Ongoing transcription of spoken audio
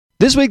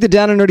This week, the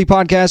Down and Nerdy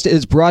podcast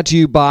is brought to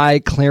you by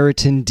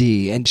Claritin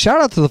D. And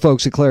shout out to the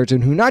folks at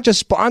Claritin who not just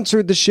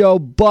sponsored the show,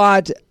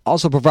 but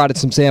also provided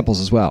some samples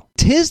as well.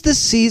 'Tis the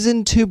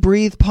season to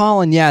breathe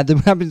pollen. Yeah,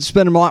 I've been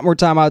spending a lot more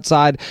time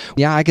outside.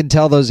 Yeah, I can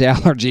tell those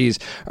allergies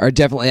are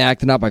definitely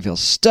acting up. I feel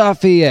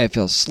stuffy. I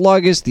feel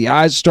sluggish. The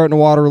eyes are starting to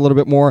water a little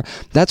bit more.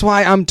 That's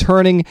why I'm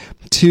turning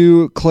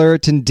to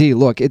Claritin D.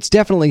 Look, it's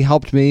definitely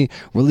helped me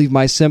relieve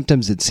my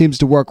symptoms. It seems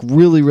to work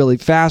really, really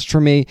fast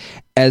for me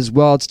as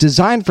well. It's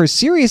designed for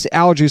serious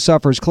allergy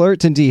sufferers.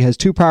 Claritin D has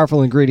two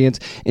powerful ingredients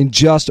in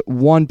just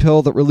one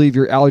pill that relieve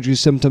your allergy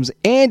symptoms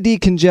and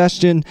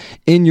decongestion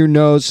in your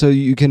nose so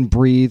you can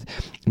breathe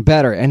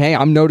better. And hey,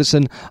 I'm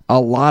noticing a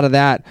lot of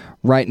that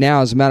right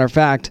now. As a matter of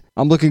fact,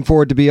 I'm looking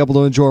forward to be able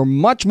to enjoy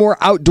much more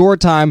outdoor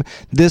time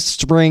this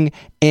spring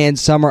and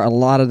summer. A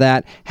lot of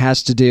that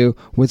has to do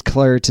with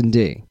Claritin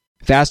D.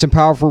 Fast and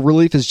powerful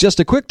relief is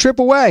just a quick trip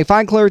away.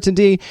 Find Claritin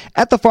D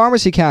at the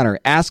pharmacy counter.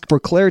 Ask for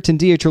Claritin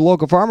D at your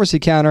local pharmacy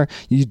counter.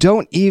 You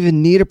don't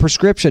even need a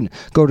prescription.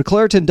 Go to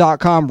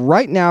Claritin.com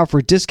right now for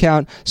a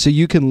discount so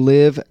you can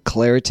live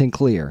Claritin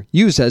Clear.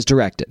 Use as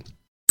directed.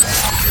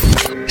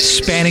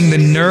 Spanning the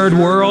nerd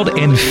world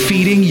and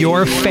feeding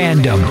your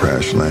fandom.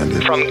 Crash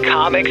landed. From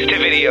comics to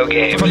video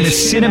games. From the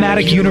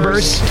cinematic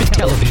universe to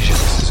television.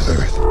 This is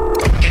Earth.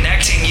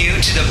 Connecting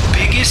you to the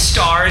biggest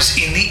stars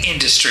in the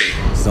industry.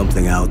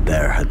 Something out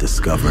there had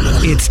discovered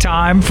us. It's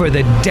time for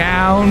the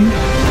Down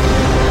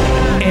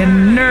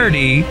and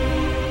Nerdy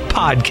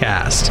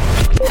podcast.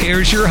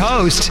 Here's your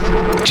host,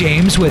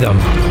 James Witham.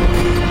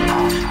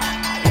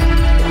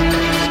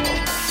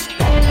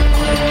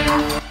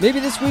 Maybe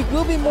this week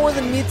will be more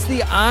than meets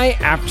the eye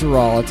after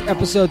all. It's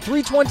episode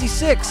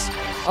 326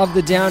 of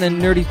the Down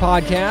and Nerdy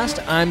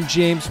podcast. I'm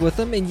James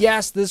Witham, and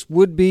yes, this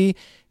would be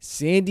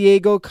San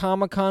Diego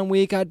Comic-Con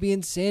week. I'd be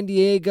in San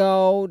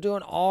Diego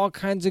doing all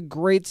kinds of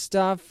great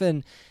stuff,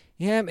 and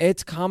yeah,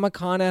 it's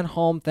Comic-Con at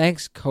home,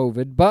 thanks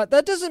COVID, but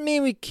that doesn't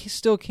mean we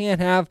still can't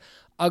have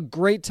a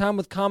great time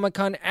with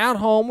Comic-Con at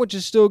home, which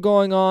is still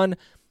going on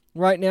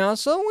right now,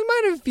 so we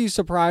might have a few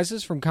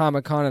surprises from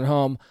Comic-Con at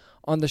home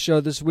on the show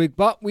this week,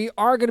 but we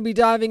are going to be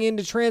diving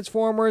into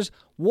Transformers,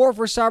 War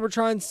for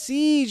Cybertron,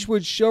 Siege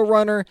with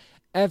showrunner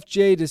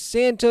FJ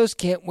DeSantos.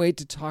 Can't wait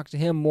to talk to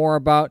him more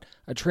about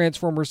a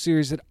Transformers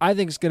series that I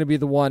think is going to be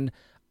the one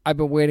I've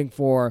been waiting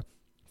for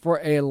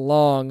a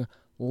long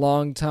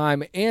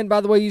time. And by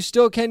the way, you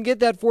still can get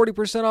that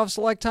 40% off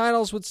select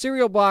titles with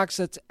Serial Box.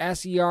 That's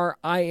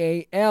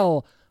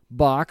SERIAL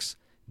Box,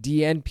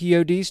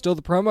 DNPOD, still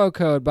the promo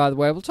code, by the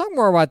way. We'll talk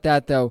more about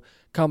that, though,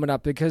 coming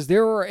up, because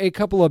there were a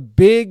couple of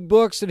big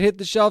books that hit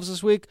the shelves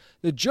this week.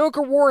 The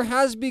Joker War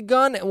has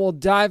begun, and we'll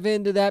dive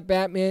into that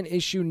Batman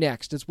issue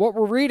next. It's what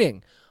we're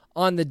reading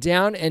on the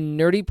Down and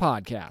Nerdy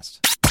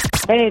podcast.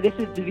 Hey, this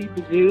is David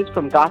Bazooz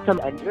from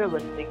Gotham, and you're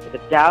listening to the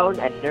Down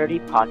and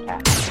Nerdy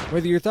podcast.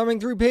 Whether you're thumbing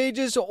through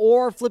pages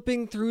or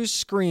flipping through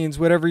screens,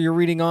 whatever you're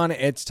reading on,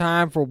 it's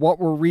time for what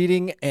we're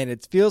reading, and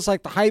it feels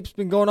like the hype's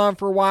been going on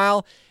for a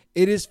while.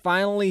 It is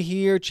finally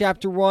here,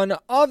 Chapter 1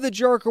 of the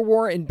Joker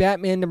War in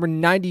Batman number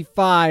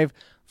 95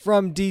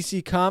 from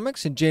DC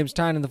Comics, and James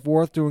Tynion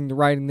IV doing the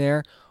writing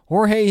there.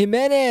 Jorge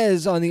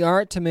Jimenez on the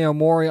art, Tomeo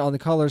Mori on the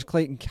colors,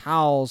 Clayton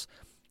Cowles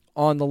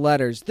on the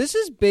letters. This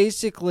is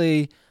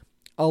basically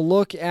a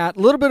look at, a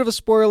little bit of a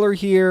spoiler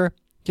here,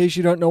 in case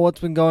you don't know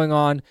what's been going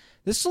on.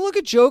 This is a look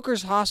at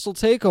Joker's hostile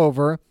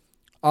takeover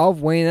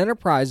of Wayne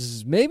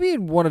Enterprises, maybe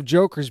one of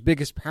Joker's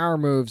biggest power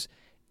moves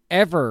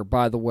ever,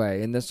 by the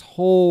way, in this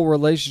whole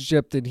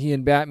relationship that he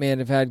and Batman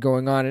have had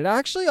going on. It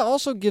actually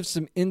also gives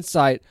some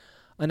insight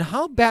on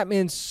how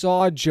Batman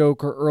saw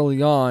Joker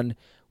early on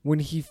when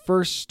he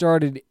first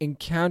started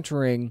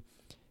encountering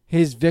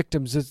his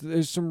victims.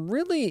 There's some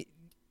really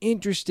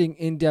interesting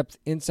in-depth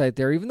insight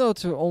there, even though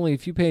it's only a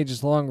few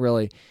pages long,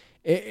 really.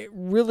 It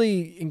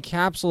really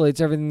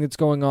encapsulates everything that's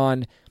going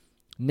on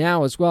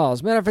now as well. As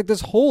a matter of fact,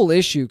 this whole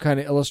issue kind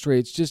of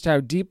illustrates just how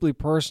deeply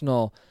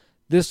personal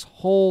this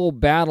whole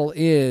battle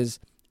is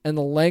and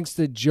the lengths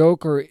that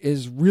Joker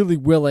is really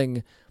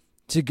willing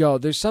to go.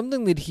 There's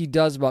something that he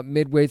does about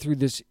midway through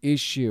this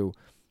issue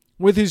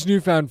with his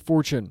newfound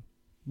fortune,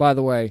 by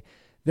the way,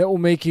 that will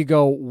make you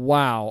go,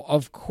 wow,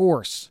 of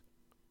course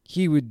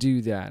he would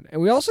do that.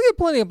 And we also get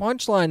plenty of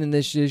Punchline in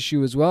this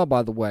issue as well,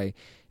 by the way.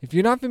 If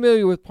you're not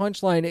familiar with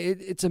Punchline,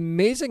 it's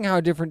amazing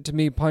how different to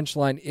me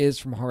Punchline is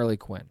from Harley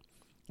Quinn,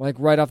 like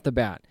right off the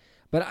bat.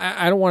 But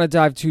I don't want to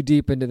dive too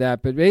deep into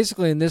that. But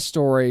basically in this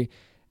story,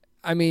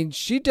 I mean,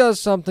 she does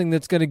something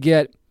that's going to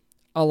get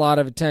a lot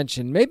of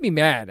attention. Made me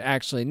mad,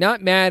 actually.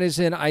 Not mad as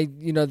in,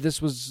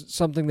 this was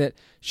something that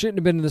shouldn't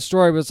have been in the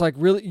story, but it's like,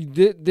 really,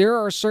 there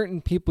are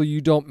certain people you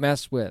don't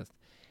mess with.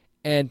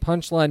 And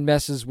Punchline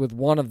messes with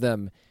one of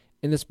them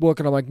in this book.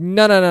 And I'm like,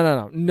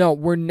 no,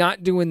 we're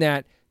not doing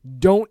that.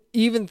 Don't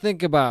even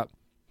think about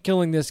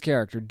killing this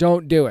character.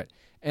 Don't do it.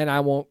 And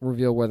I won't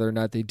reveal whether or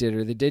not they did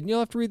or they didn't. You'll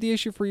have to read the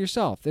issue for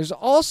yourself. There's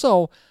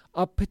also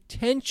a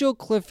potential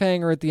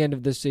cliffhanger at the end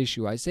of this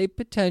issue. I say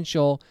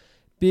potential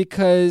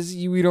because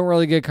we don't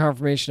really get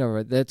confirmation of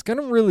it. That's going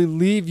to really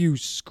leave you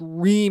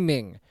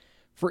screaming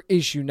for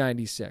issue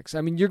 96. I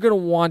mean, you're going to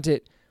want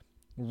it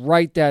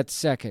right that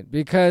second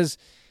because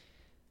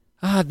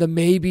the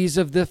maybes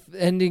of the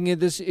ending of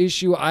this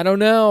issue, I don't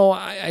know.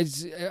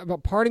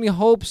 Part of me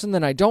hopes and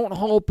then I don't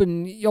hope,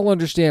 and you'll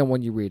understand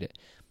when you read it.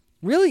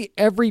 Really,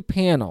 every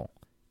panel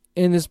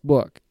in this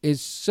book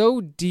is so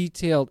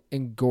detailed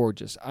and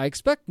gorgeous. I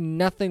expect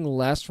nothing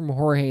less from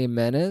Jorge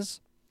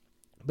Jimenez,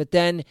 but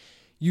then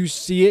you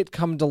see it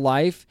come to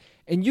life,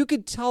 and you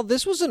could tell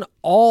this was an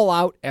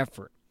all-out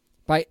effort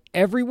by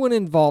everyone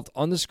involved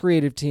on this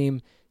creative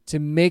team to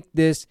make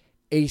this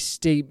a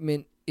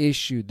statement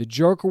issue. The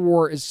Joker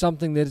War is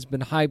something that has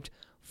been hyped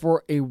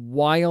for a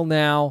while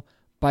now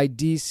by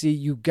DC.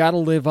 You've got to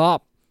live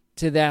up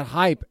to that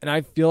hype, and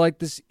I feel like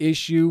this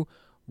issue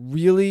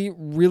really,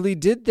 really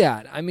did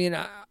that. I mean,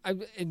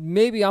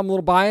 maybe I'm a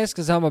little biased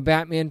because I'm a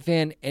Batman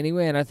fan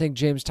anyway, and I think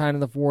James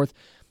Tynion IV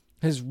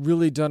has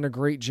really done a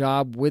great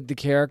job with the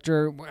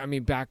character. I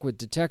mean, back with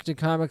Detective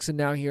Comics and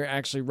now here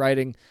actually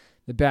writing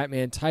the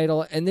Batman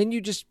title. And then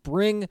you just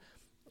bring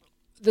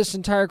this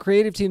entire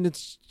creative team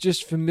that's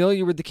just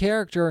familiar with the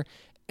character,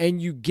 and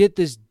you get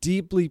this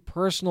deeply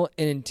personal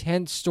and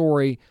intense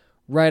story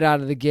right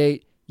out of the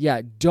gate.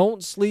 Yeah,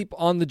 don't sleep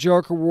on the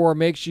Joker War.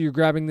 Make sure you're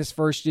grabbing this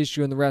first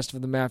issue and the rest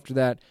of them after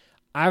that.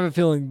 I have a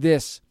feeling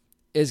this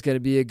is going to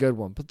be a good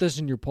one. Put this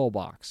in your pull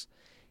box.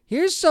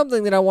 Here's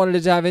something that I wanted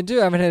to dive into.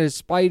 I haven't had a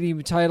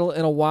Spidey title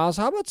in a while.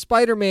 So how about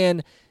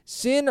Spider-Man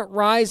Sin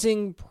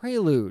Rising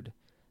Prelude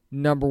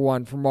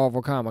 #1 from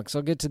Marvel Comics?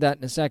 I'll get to that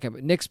in a second.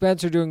 But Nick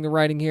Spencer doing the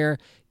writing here.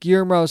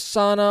 Guillermo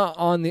Sana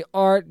on the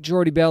art.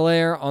 Jordi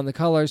Belair on the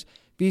colors.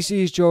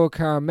 VC's Joe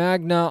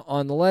Caramagna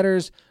on the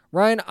letters.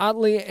 Ryan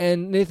Otley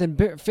and Nathan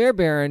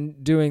Fairbairn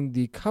doing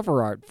the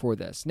cover art for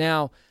this.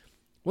 Now,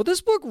 what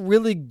this book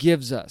really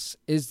gives us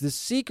is the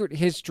secret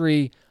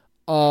history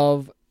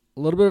of, a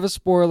little bit of a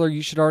spoiler,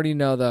 you should already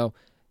know though,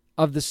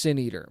 of the Sin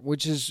Eater,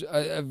 which is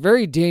a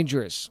very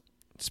dangerous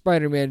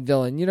Spider-Man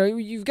villain. You know,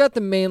 you've got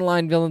the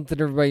mainline villains that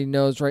everybody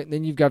knows, right? And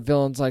then you've got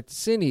villains like the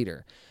Sin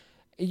Eater.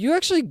 You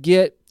actually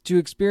get to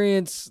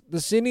experience the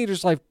Sin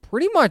Eater's life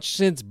pretty much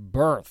since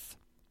birth.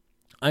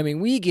 I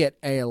mean, we get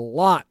a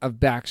lot of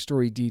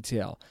backstory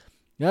detail.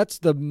 That's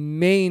the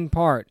main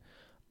part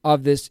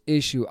of this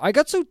issue. I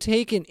got so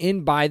taken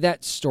in by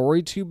that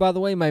story, too, by the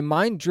way, my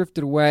mind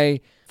drifted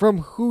away from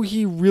who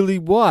he really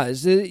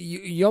was.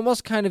 You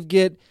almost kind of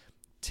get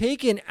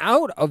taken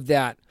out of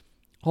that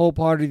whole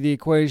part of the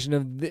equation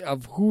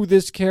of who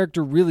this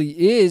character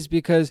really is,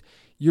 because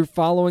you're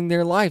following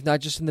their life, not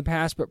just in the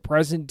past, but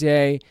present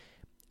day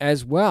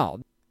as well.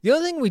 The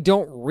other thing we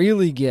don't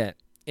really get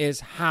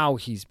is how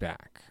he's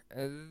back.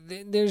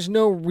 There's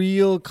no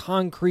real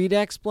concrete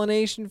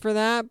explanation for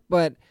that,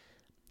 but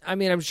I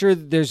mean, I'm sure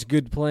that there's a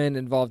good plan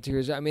involved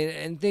here. I mean,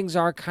 and things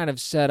are kind of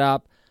set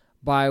up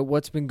by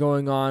what's been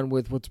going on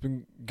with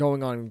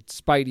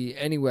Spidey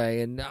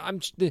anyway. And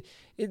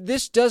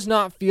this does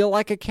not feel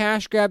like a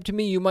cash grab to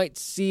me. You might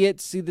see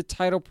the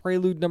title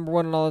Prelude #1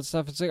 and all that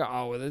stuff and say,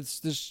 oh,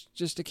 this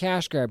just a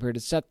cash grab here to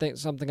set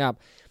something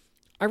up.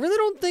 I really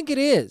don't think it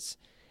is,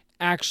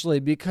 actually,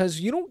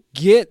 because you don't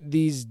get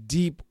these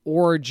deep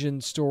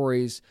origin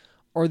stories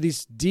or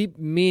this deep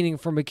meaning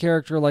from a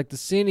character like the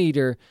Sin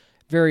Eater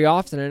very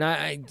often,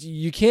 and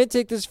you can't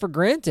take this for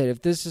granted.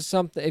 If this is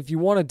something, if you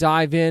want to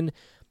dive in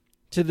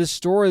to the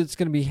story that's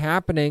going to be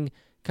happening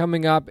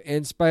coming up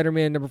in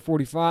Spider-Man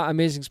 #45,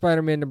 Amazing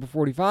Spider-Man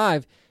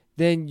 #45,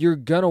 then you're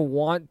going to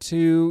want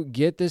to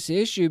get this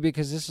issue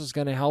because this is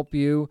going to help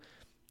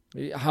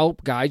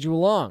guide you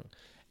along.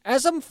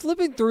 As I'm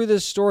flipping through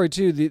this story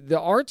too, the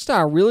art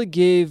style really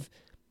gave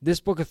this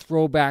book a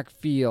throwback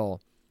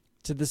feel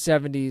to the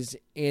 70s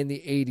and the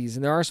 80s,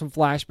 and there are some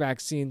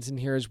flashback scenes in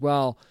here as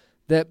well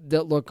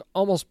that look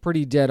almost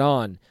pretty dead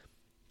on,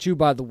 too,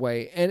 by the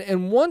way.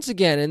 And once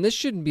again, and this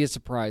shouldn't be a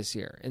surprise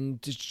here,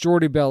 and just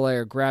Jordi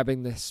Belair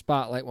grabbing the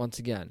spotlight once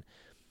again,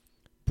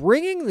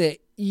 bringing the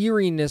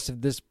eeriness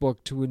of this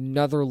book to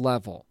another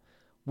level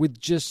with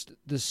just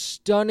the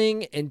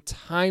stunning and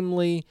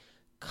timely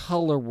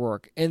color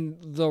work and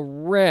the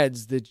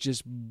reds that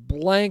just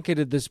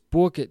blanketed this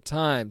book at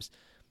times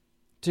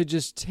to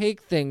just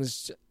take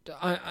things.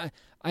 I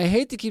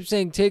hate to keep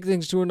saying take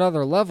things to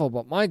another level,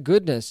 but my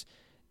goodness,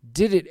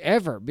 did it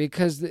ever,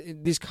 because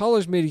these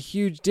colors made a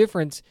huge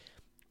difference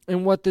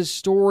in what this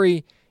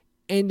story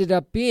ended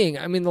up being.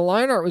 I mean, the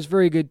line art was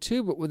very good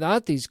too, but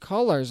without these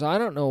colors, I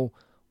don't know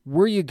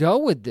where you go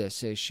with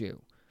this issue,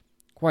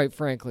 quite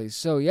frankly.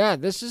 So yeah,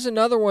 this is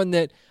another one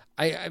that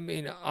I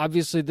mean,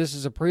 obviously this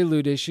is a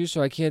Prelude issue,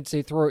 so I can't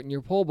say throw it in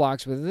your pull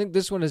box, but I think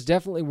this one is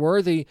definitely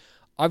worthy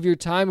of your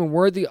time and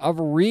worthy of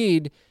a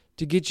read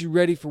to get you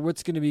ready for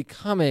what's going to be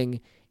coming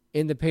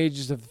in the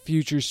pages of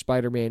future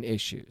Spider-Man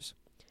issues.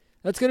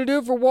 That's going to do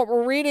it for what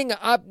we're reading.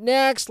 Up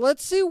next,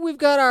 let's see what we've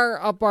got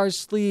up our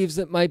sleeves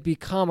that might be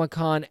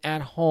Comic-Con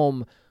at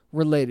home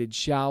related,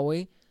 shall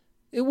we?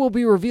 It will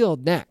be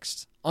revealed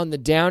next on the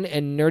Down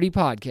and Nerdy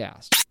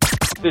Podcast.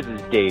 This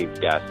is Dave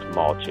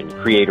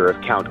Dastmalchin, creator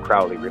of Count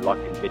Crowley,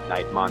 Reluctant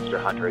Midnight Monster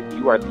Hunter, and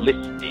you are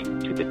listening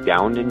to the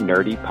Down and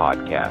Nerdy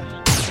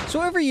Podcast. So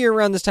every year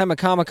around this time of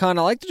Comic-Con,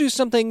 I like to do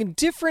something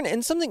different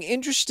and something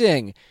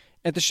interesting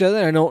at the show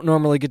that I don't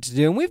normally get to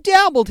do. And we've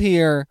dabbled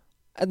here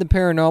at the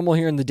Paranormal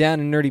here in the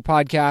Down and Nerdy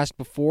podcast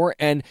before.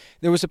 And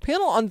there was a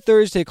panel on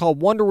Thursday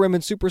called Wonder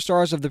Women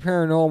Superstars of the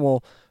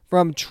Paranormal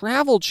from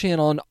Travel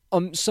Channel,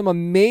 and some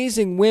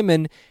amazing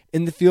women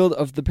in the field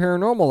of the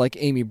paranormal, like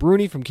Amy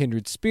Bruni from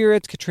Kindred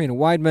Spirits, Katrina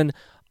Weidman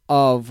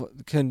of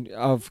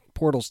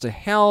Portals to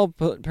Hell,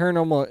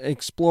 paranormal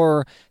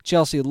explorer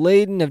Chelsea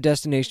Layden of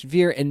Destination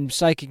Fear, and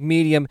psychic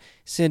medium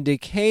Cindy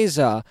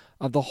Keza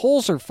of the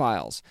Holzer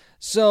Files.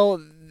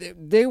 So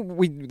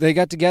they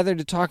got together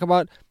to talk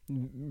about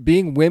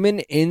being women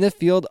in the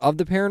field of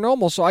the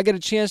paranormal. So I got a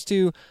chance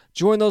to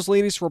join those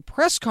ladies for a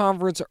press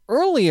conference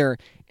earlier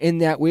in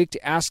that week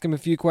to ask them a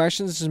few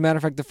questions. As a matter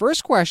of fact, the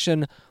first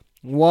question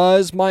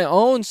was my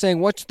own, saying,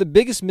 what's the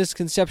biggest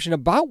misconception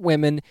about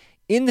women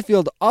in the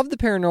field of the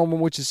paranormal,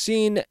 which is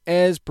seen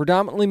as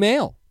predominantly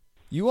male?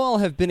 You all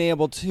have been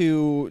able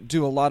to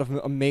do a lot of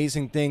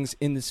amazing things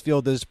in this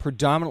field that is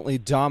predominantly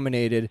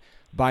dominated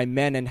by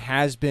men and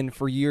has been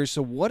for years.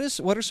 So what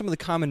are some of the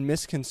common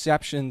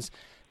misconceptions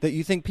that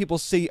you think people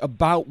see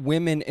about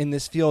women in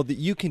this field that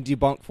you can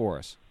debunk for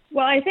us?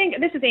 Well, I think,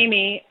 this is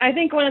Amy, I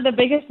think one of the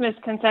biggest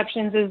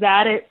misconceptions is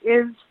that it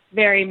is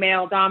very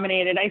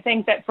male-dominated. I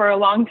think that for a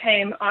long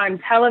time on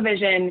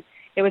television,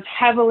 it was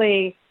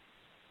heavily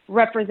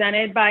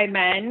represented by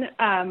men.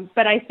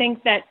 But I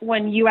think that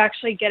when you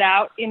actually get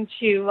out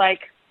into, like,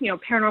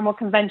 paranormal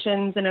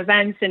conventions and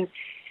events and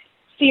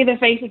see the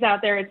faces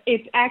out there,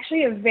 it's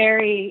actually a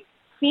very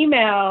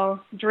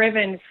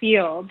female-driven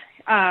field.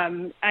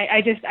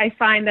 I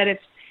find that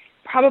it's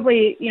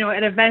probably,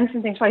 at events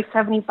and things, probably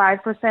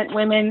 75%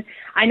 women.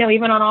 I know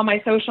even on all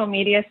my social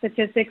media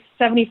statistics,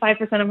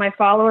 75% of my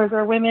followers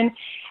are women.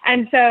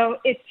 And so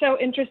it's so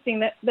interesting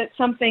that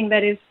something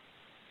that is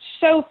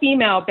so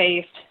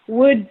female-based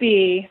would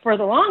be, for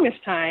the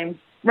longest time,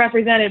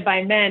 represented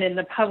by men in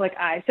the public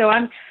eye. So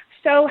I'm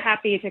so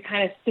happy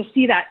to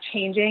see that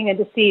changing, and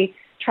to see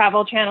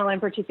Travel Channel in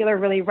particular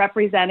really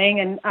representing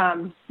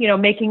and,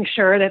 making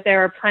sure that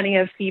there are plenty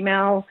of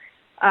female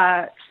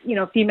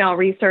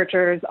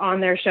researchers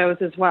on their shows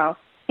as well.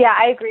 Yeah,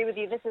 I agree with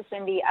you. This is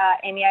Cindy.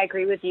 Amy, I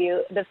agree with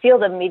you. The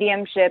field of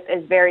mediumship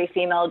is very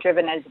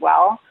female-driven as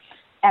well.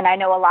 And I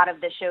know a lot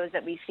of the shows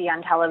that we see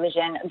on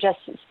television, just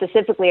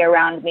specifically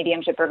around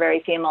mediumship, are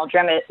very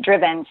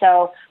female-driven.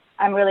 So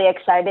I'm really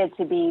excited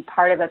to be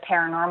part of a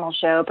paranormal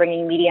show,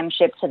 bringing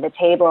mediumship to the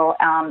table,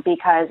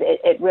 because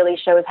it really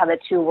shows how the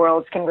two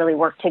worlds can really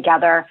work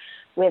together,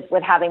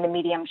 with having the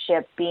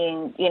mediumship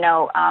being,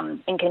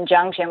 in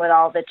conjunction with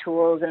all the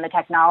tools and the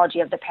technology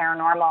of the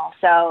paranormal.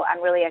 So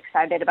I'm really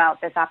excited about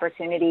this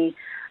opportunity.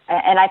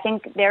 And I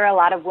think there are a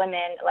lot of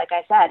women, like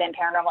I said, in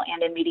paranormal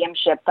and in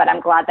mediumship, but I'm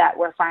glad that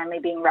we're finally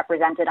being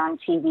represented on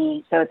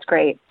TV. So it's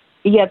great.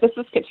 Yeah, this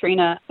is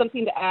Katrina.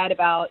 Something to add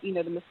about,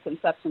 the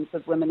misconceptions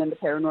of women in the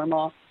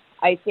paranormal.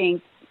 I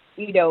think,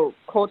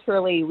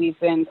 culturally, we've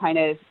been kind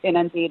of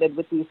inundated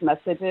with these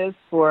messages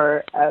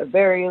for a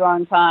very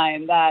long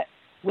time that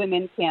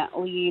women can't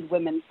lead,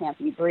 women can't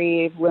be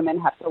brave, women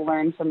have to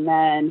learn from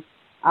men,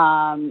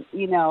 and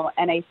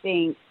I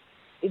think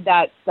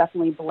that's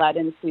definitely bled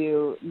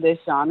into this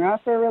genre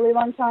for a really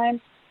long time.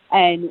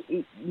 And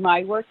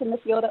my work in the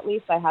field, at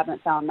least, I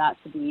haven't found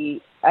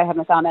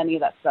any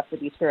of that stuff to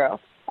be true.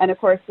 And of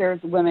course,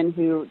 there's women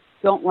who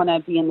don't want to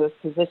be in those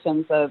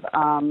positions of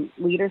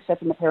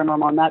leadership in the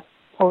paranormal, and that's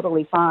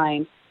totally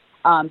fine.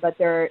 But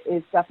there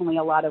is definitely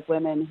a lot of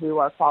women who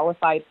are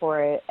qualified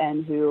for it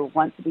and who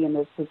want to be in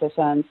those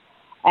positions.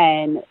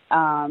 And,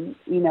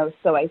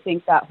 so I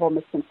think that whole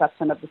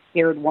misconception of the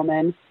scared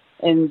woman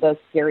in the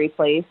scary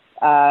place,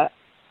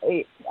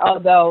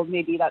 although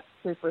maybe that's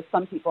true for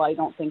some people, I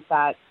don't think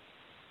that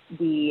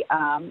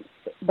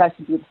that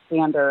should be the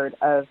standard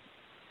of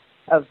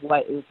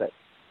what is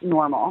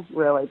normal,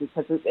 really,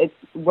 because it's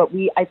what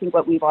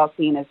we've all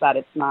seen is that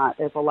it's not.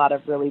 There's a lot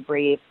of really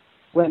brave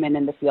women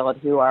in the field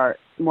who are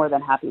more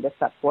than happy to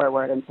step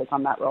forward and take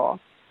on that role.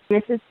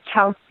 This is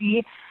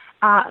Chelsea,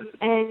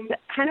 and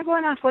kind of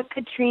going off what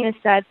Katrina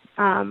said,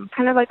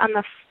 kind of like on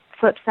the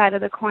flip side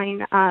of the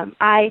coin,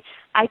 I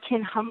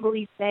can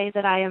humbly say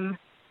that I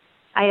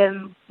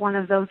am one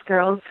of those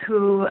girls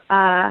who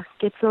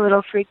gets a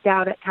little freaked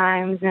out at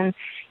times, and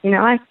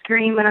I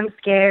scream when I'm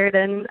scared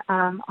and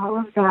all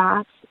of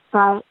that.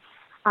 But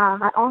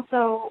I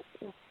also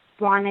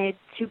wanted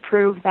to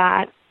prove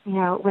that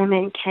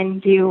women can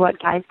do what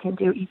guys can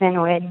do, even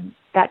when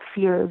that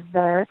fear is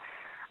there.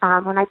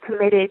 When I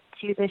committed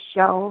to this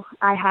show,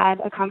 I had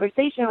a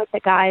conversation with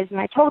the guys, and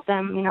I told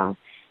them,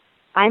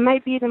 I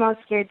might be the most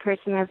scared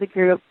person of the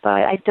group,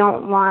 but I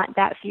don't want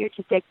that fear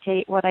to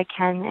dictate what I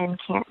can and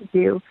can't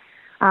do.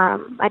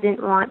 I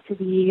didn't want to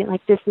be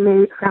like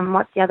dismayed from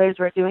what the others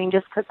were doing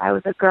just because I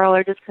was a girl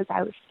or just because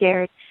I was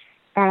scared.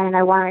 And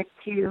I wanted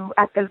to,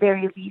 at the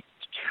very least,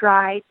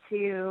 try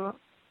to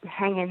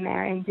hang in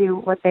there and do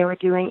what they were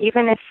doing,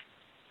 even if,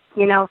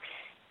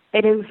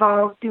 it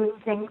involved doing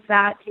things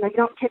that, you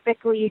don't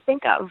typically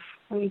think of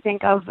when you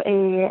think of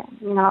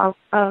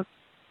a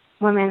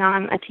women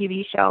on a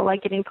TV show,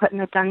 like getting put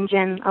in a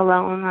dungeon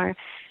alone, or,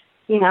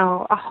 you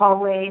know, a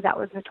hallway that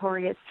was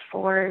notorious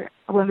for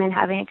women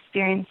having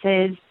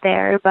experiences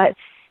there. But,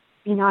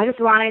 you know, I just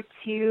wanted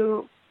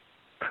to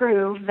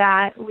prove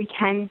that we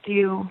can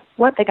do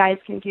what the guys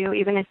can do,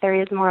 even if there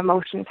is more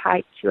emotion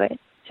tied to it.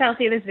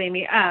 Chelsea, this is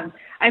Amy.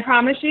 I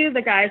promise you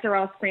the guys are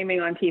all screaming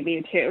on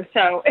TV too.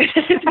 So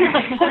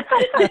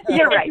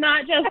You're right. It's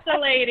not just the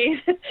ladies.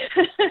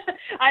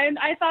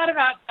 I thought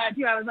about that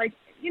too. I was like,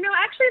 you know,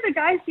 actually the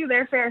guys do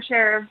their fair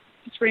share of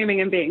screaming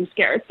and being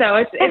scared. So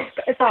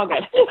it's all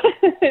good.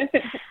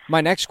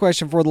 My next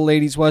question for the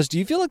ladies was, do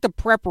you feel like the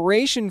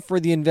preparation for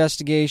the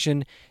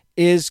investigation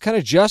is kind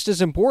of just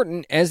as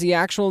important as the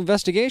actual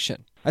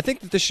investigation? I think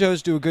that the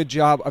shows do a good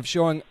job of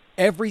showing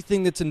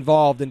everything that's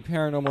involved in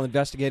paranormal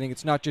investigating.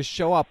 It's not just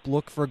show up,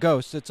 look for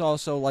ghosts. It's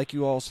also, like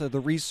you all said, the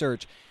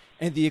research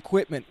and the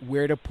equipment,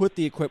 where to put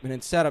the equipment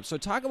and setup. So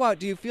talk about,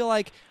 do you feel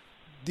like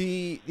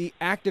the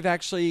act of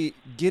actually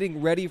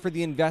getting ready for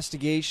the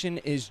investigation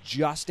is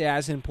just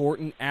as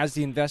important as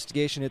the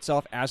investigation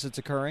itself as it's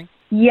occurring?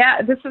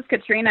 Yeah, this is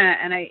Katrina,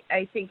 and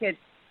I think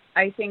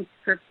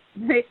for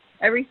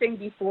everything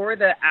before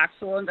the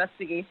actual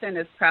investigation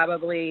is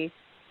probably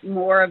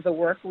more of the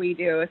work we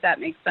do, if that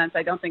makes sense.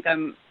 I don't think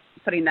I'm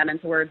putting that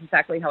into words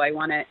exactly how I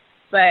want it,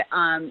 but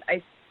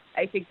I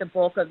think the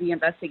bulk of the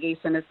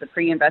investigation is the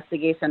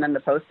pre-investigation and the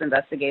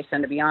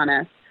post-investigation, to be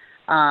honest.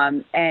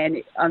 And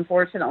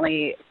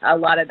unfortunately, a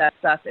lot of that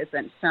stuff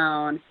isn't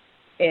shown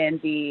in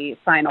the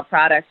final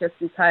product just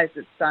because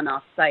it's done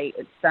off-site.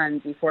 It's done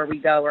before we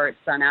go, or it's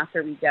done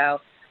after we go.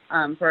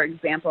 For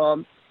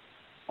example,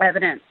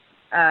 evidence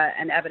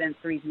and evidence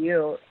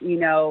review, you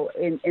know,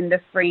 in the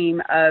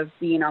frame of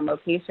being on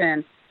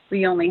location,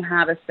 we only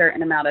have a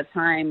certain amount of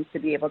time to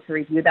be able to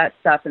review that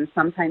stuff, and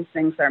sometimes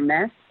things are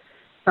missed,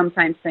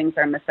 sometimes things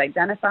are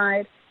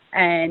misidentified.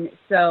 And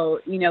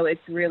so, you know,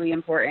 it's really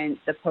important,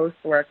 the post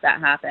work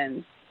that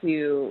happens,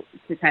 to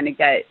kind of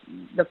get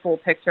the full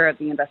picture of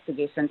the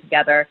investigation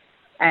together.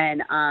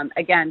 And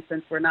again,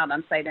 since we're not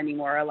on site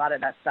anymore, a lot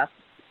of that stuff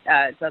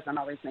doesn't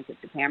always make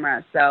it to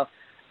camera. So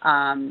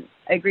I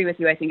agree with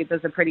you. I think it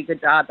does a pretty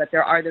good job, but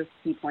there are those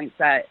key points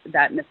that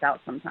miss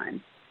out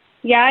sometimes.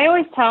 Yeah, I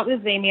always tell, this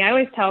is Amy, I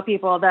always tell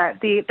people that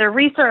the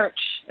research,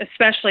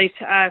 especially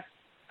to us,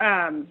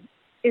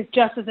 is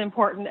just as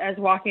important as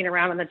walking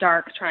around in the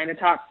dark trying to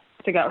talk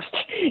to ghosts,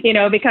 you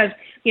know, because,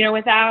 you know,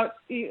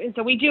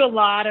 so we do a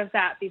lot of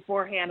that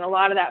beforehand, a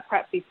lot of that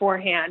prep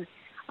beforehand,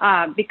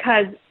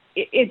 because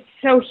it's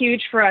so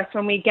huge for us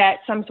when we get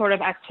some sort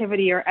of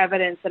activity or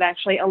evidence that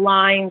actually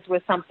aligns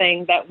with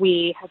something that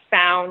we have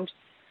found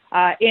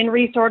in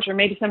research, or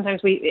maybe sometimes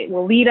it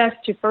will lead us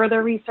to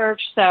further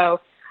research. So,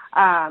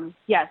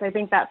 yes, I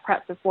think that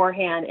prep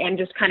beforehand and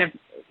just kind of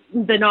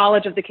the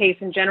knowledge of the case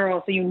in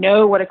general, so you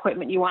know what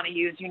equipment you want to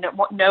use, you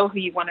know who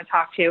you want to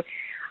talk to.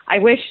 I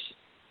wish,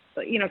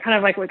 you know, kind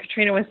of like what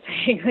Katrina was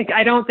saying, like,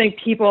 I don't think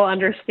people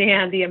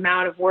understand the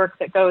amount of work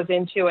that goes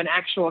into an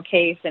actual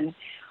case, and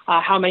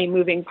how many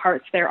moving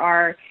parts there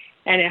are,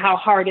 and how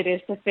hard it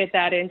is to fit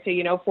that into,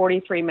 you know,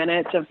 43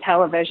 minutes of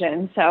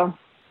television. So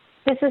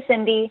this is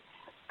Cindy.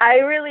 I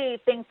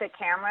really think the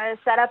camera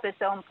setup is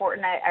so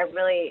important. I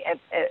really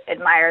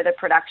admire the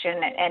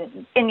production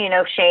and you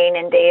know, Shane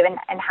and Dave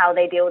and how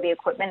they deal with the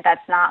equipment.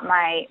 That's not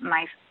my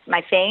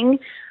thing,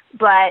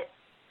 but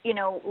you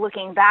know,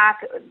 looking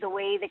back, the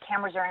way the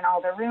cameras are in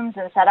all the rooms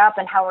and set up,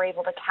 and how we're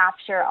able to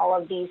capture all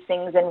of these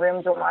things in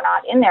rooms when we're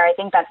not in there, I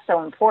think that's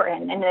so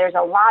important. And there's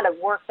a lot of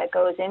work that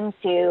goes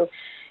into,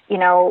 you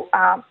know,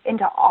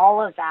 into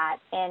all of that.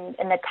 And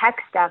the tech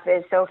stuff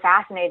is so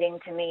fascinating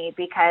to me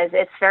because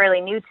it's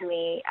fairly new to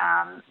me.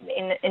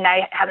 And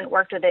I haven't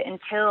worked with it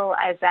until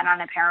I've been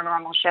on a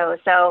paranormal show.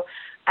 So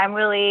I'm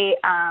really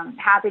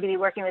happy to be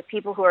working with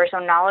people who are so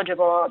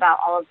knowledgeable about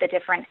all of the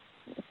different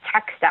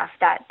tech stuff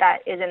that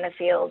is in the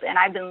field. And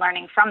I've been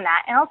learning from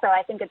that. And also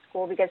I think it's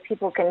cool because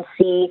people can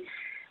see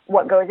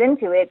what goes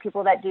into it.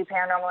 People that do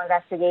paranormal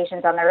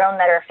investigations on their own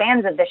that are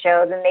fans of the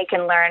show, then they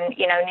can learn,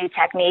 you know, new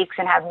techniques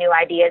and have new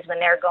ideas when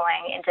they're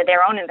going into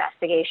their own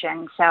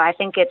investigation. So I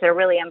think it's a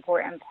really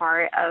important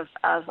part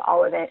of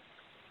all of it.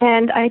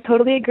 And I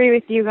totally agree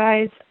with you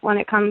guys when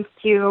it comes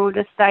to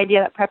just the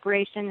idea that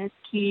preparation is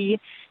key.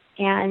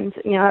 And,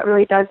 you know, it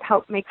really does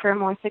help make for a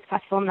more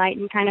successful night,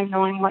 and kind of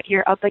knowing what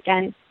you're up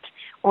against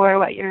or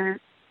what you're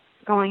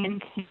going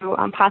into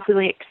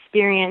possibly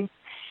experience.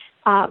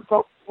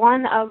 But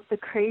one of the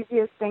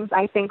craziest things,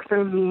 I think,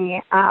 for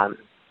me,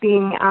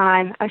 being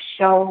on a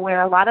show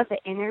where a lot of the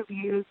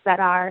interviews that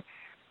are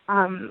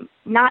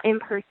not in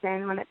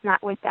person, when it's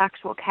not with the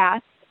actual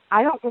cast,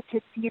 I don't get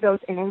to see those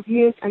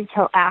interviews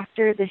until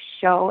after the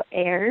show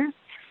airs.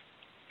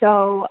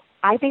 So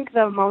I think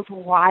the most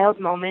wild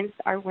moments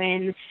are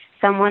when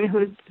someone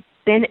who's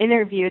been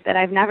interviewed that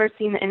I've never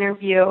seen the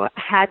interview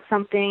had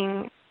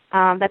something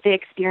that they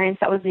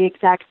experienced that was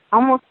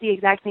almost the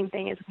exact same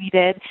thing as we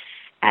did.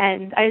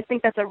 And I just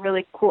think that's a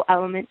really cool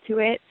element to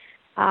it.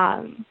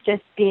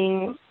 Just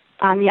being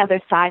on the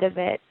other side of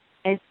it,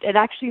 it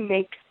actually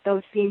makes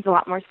those scenes a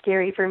lot more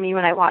scary for me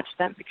when I watch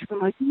them, because I'm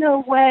like,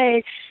 no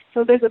way.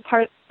 So there's a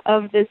part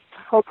of this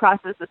whole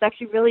process that's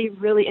actually really,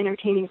 really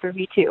entertaining for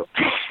me too.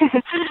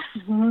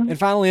 And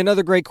finally,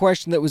 another great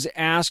question that was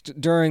asked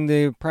during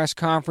the press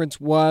conference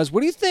was,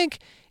 what do you think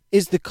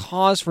is the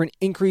cause for an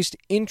increased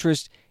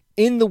interest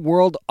in the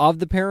world of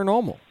the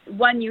paranormal?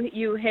 One,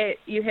 you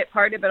hit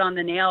part of it on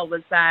the nail,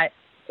 was that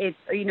it's,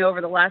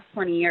 over the last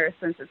 20 years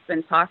since it's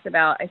been talked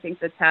about, I think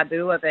the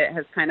taboo of it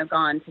has kind of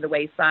gone to the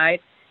wayside.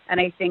 And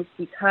I think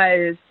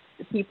because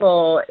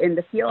people in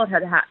the field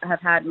have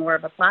had more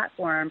of a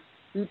platform,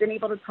 we've been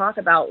able to talk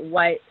about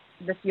what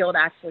the field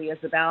actually is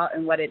about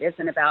and what it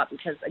isn't about.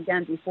 Because,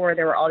 again, before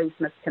there were all these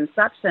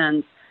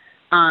misconceptions.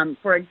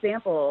 For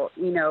example,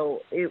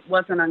 it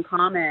wasn't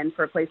uncommon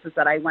for places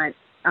that I went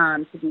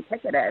to be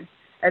ticketed,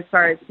 as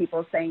far as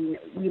people saying,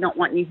 we don't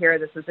want you here,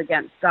 this is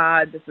against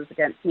God, this is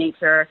against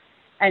nature.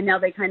 And now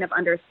they kind of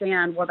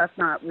understand, well, that's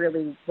not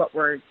really what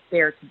we're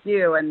there to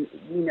do. And,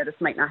 this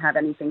might not have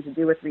anything to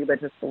do with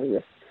religious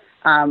beliefs.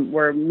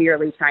 We're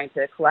merely trying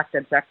to collect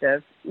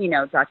objective,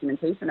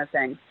 documentation of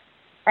things.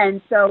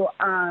 And so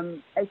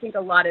I think a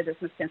lot of those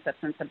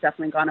misconceptions have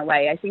definitely gone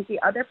away. I think the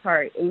other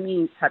part,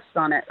 Amy touched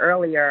on it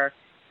earlier,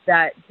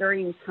 that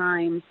during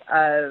times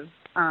of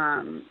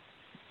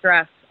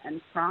stress and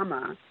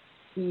trauma,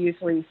 you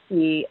usually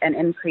see an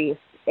increase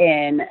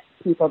in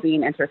people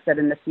being interested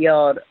in the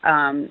field.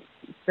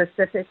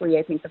 Specifically,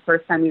 I think the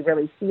first time we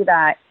really see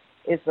that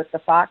is with the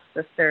Fox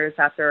sisters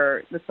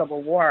after the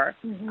Civil War.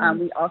 Mm-hmm.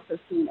 We also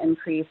see an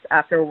increase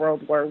after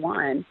World War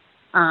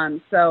I.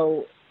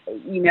 So,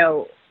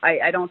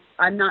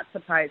 I'm not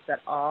surprised at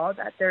all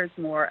that there's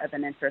more of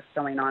an interest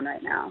going on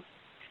right now.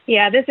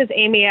 Yeah, this is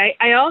Amy.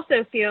 I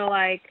also feel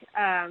like,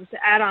 to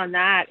add on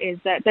that, is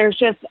that there's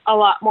just a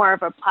lot more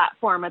of a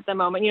platform at the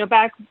moment.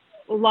 Back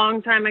a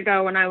long time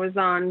ago when I was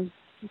on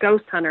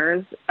Ghost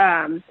Hunters,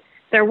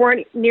 there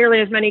weren't nearly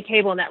as many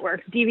cable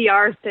networks.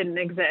 DVRs didn't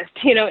exist.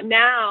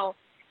 Now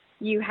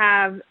you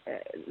have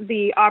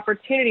the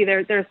opportunity.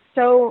 There's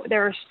so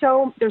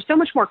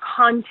much more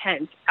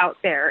content out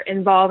there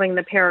involving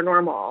the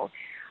paranormal.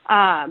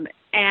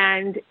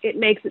 And it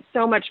makes it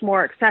so much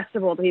more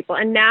accessible to people.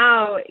 And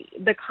now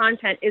the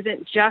content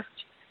isn't just,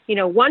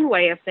 one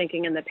way of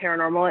thinking in the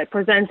paranormal. It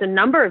presents a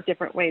number of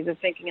different ways of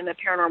thinking in the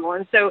paranormal.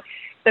 And so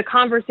the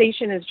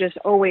conversation is just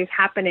always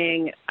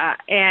happening.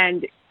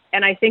 And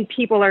I think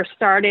people are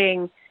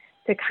starting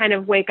to kind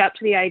of wake up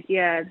to the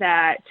idea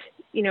that,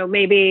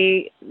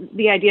 maybe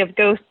the idea of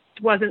ghosts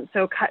wasn't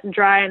so cut and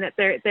dry, and that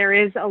there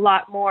is a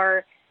lot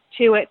more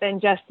to it than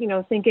just,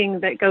 thinking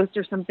that ghosts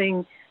are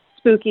something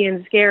spooky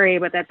and scary,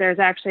 but that there's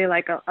actually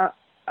like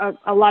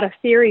a lot of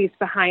theories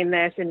behind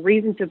this and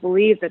reason to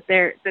believe that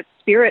that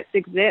spirits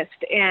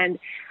exist. And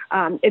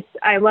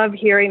I love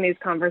hearing these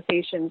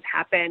conversations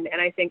happen.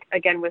 And I think,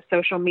 again, with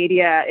social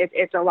media,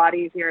 it's a lot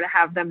easier to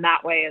have them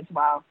that way as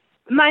well.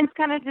 Mine's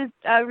kind of just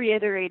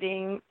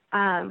reiterating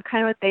kind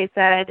of what they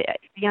said.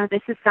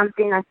 This is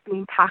something that's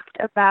being talked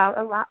about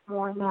a lot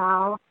more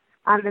now.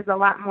 There's a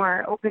lot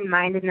more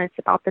open-mindedness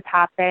about the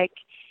topic.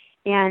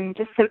 And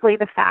just simply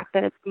the fact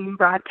that it's being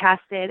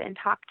broadcasted and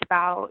talked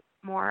about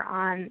more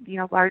on,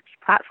 large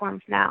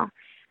platforms now,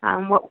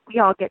 what we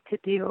all get to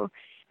do.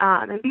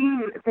 And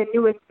being the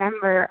newest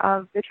member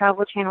of the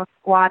Travel Channel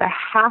squad, I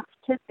have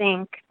to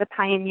thank the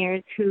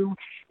pioneers who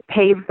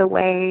paved the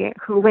way,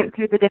 who went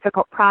through the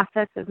difficult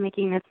process of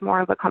making this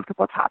more of a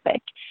comfortable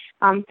topic.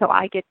 So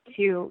I get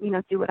to,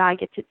 do what I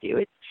get to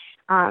do.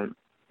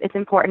 It's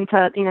important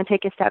to,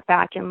 take a step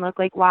back and look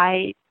like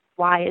why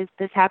is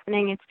this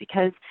happening? It's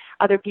because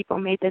other people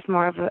made this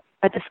more of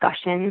a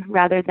discussion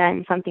rather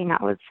than something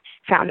that was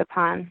frowned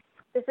upon.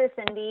 This is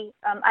Cindy.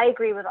 I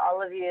agree with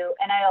all of you.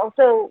 And I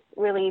also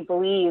really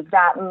believe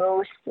that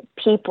most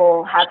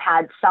people have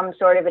had some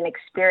sort of an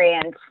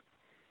experience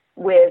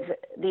with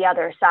the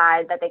other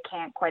side that they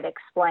can't quite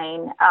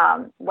explain,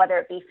 whether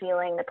it be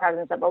feeling the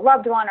presence of a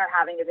loved one or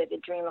having a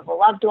vivid dream of a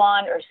loved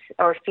one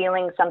or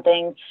feeling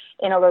something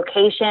in a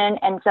location.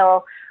 And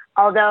so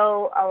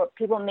although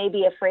people may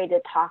be afraid to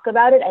talk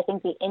about it, I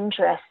think the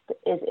interest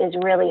is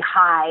really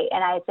high.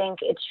 And I think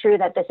it's true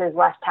that this is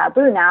less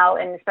taboo now,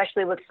 and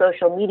especially with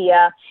social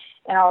media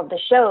and all of the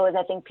shows,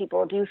 I think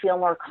people do feel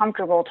more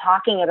comfortable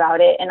talking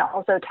about it and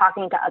also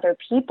talking to other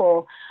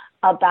people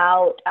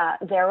about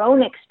their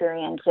own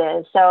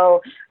experiences.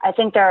 So I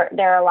think there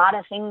are a lot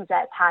of things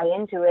that tie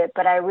into it,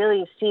 but I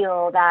really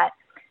feel that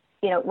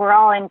we're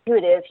all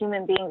intuitive.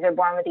 Human beings are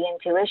born with the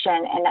intuition.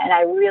 And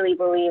I really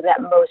believe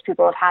that most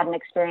people have had an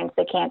experience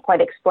they can't quite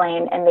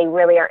explain, and they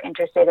really are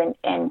interested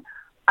in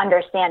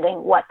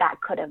understanding what that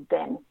could have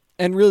been.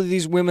 And really,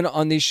 these women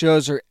on these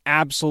shows are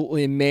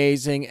absolutely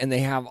amazing, and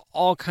they have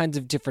all kinds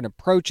of different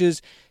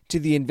approaches to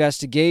the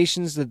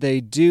investigations that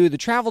they do. The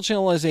Travel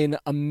Channel has an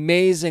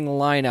amazing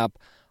lineup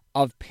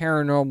of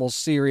paranormal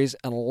series,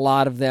 and a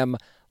lot of them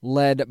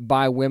led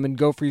by women.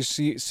 Go for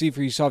see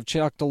for yourself.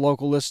 Check the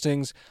local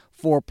listings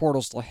for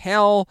Portals to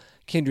Hell,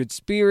 Kindred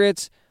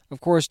Spirits, of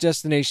course,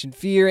 Destination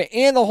Fear,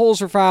 and the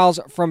Holzer Files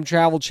from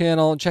Travel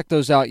Channel. Check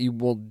those out. You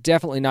will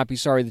definitely not be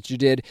sorry that you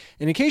did.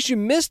 And in case you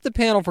missed the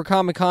panel for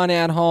Comic-Con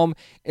at Home,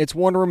 it's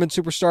Wonder Woman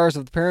Superstars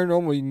of the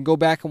Paranormal. You can go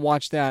back and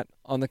watch that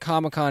on the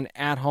Comic-Con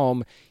at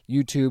Home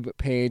YouTube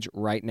page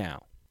right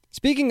now.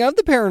 Speaking of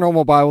the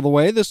paranormal, by the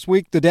way, this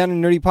week the Down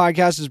and Nerdy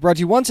podcast is brought to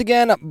you once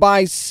again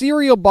by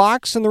Cereal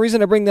Box. And the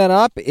reason I bring that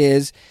up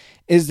is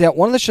that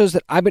one of the shows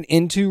that I've been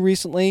into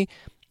recently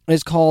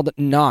is called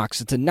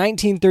Knox. It's a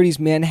 1930s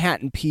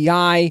Manhattan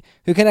PI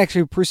who can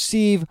actually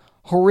perceive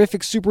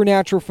horrific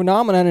supernatural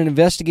phenomenon and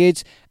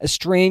investigates a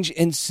strange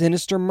and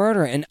sinister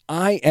murder. And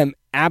I am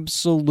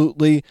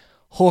absolutely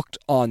hooked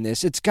on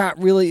this. It's got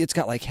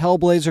like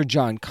Hellblazer,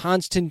 John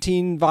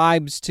Constantine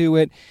vibes to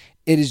it.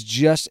 It is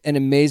just an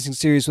amazing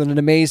series with an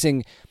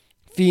amazing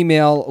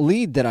female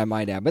lead that I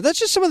might add. But that's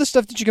just some of the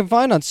stuff that you can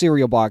find on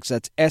Cereal Box.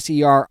 That's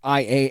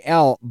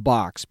SERIAL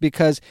Box,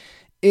 because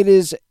it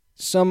is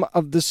some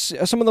of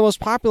the most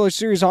popular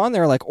series on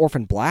there, like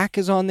Orphan Black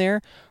is on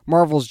there,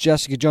 Marvel's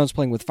Jessica Jones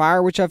Playing with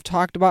Fire, which I've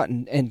talked about,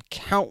 and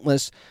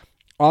countless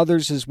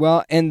others as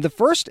well. And the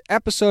first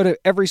episode of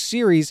every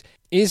series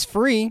is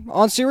free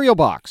on Cereal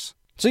Box.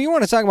 So you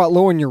want to talk about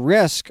lowering your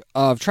risk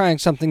of trying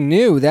something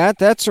new.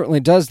 That certainly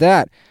does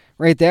that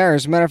right there.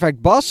 As a matter of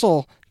fact,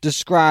 Bustle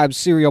describes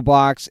Cereal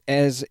Box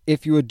as,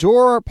 if you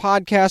adore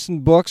podcasts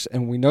and books,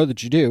 and we know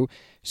that you do,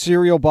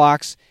 Cereal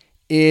Box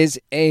is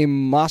a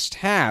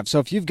must-have. So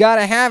if you've got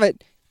to have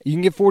it, you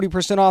can get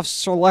 40% off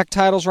select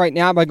titles right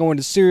now by going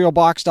to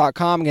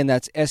cerealbox.com. Again,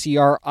 that's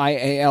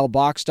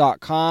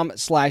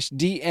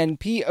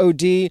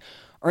SERIALbox.com/DNPOD,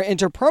 or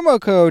enter promo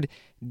code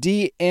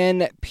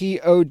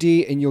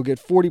DNPOD, and you'll get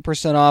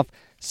 40% off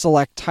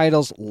select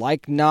titles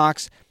like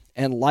Knox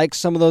and like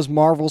some of those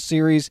Marvel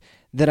series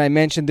that I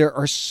mentioned. There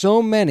are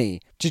so many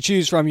to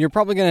choose from. You're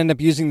probably going to end up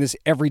using this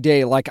every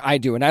day like I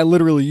do, and I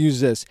literally use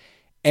this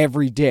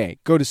every day.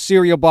 Go to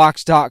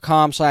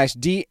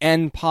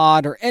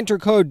cerealbox.com/DNPOD or enter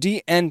code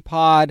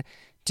DNPOD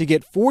to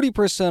get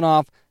 40%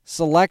 off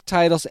select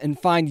titles and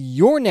find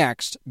your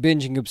next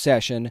binging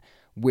obsession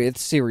with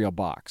Cereal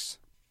Box.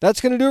 That's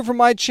going to do it for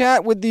my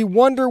chat with the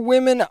Wonder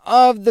Women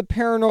of the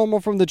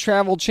Paranormal from the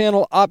Travel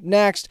Channel. Up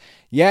next,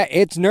 yeah,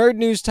 it's Nerd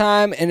News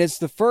time, and it's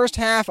the first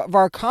half of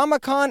our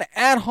Comic-Con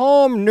at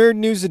Home Nerd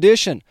News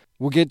edition.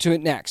 We'll get to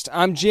it next.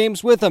 I'm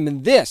James Witham,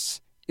 and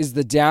this is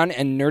the Down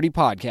and Nerdy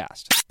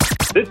Podcast.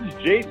 This is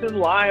Jason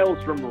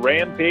Lyles from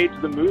Rampage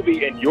the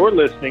Movie, and you're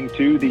listening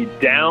to the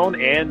Down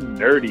and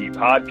Nerdy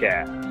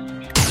Podcast.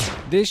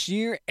 This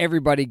year,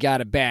 everybody got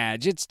a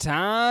badge. It's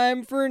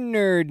time for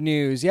Nerd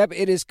News. Yep,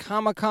 it is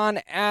Comic-Con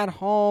at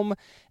Home,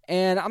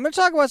 and I'm going to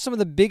talk about some of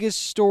the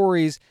biggest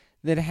stories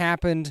that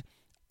happened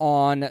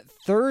on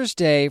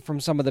Thursday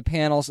from some of the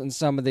panels and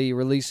some of the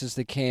releases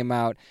that came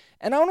out.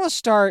 And I want to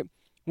start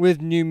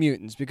with New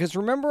Mutants, because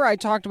remember I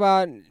talked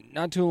about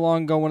not too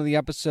long ago, one of the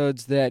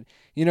episodes, that,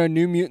 you know,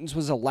 New Mutants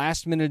was a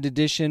last-minute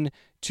addition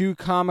to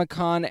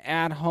Comic-Con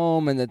at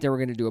Home, and that they were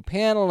going to do a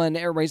panel, and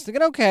everybody's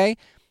thinking, okay,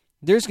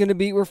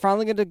 we're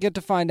finally going to get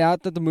to find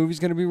out that the movie's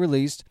going to be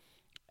released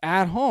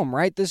at home,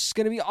 right? This is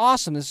going to be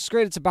awesome. This is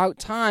great. It's about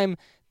time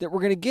that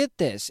we're going to get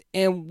this.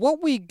 And what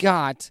we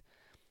got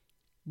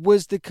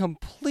was the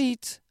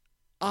complete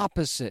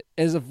opposite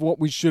as of what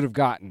we should have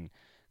gotten,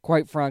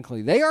 quite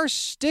frankly. They are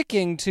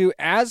sticking to,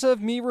 as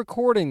of me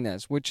recording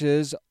this, which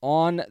is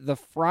on the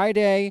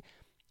Friday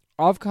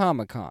of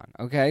Comic-Con,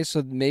 okay?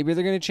 So maybe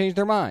they're going to change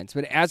their minds.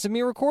 But as of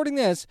me recording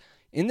this,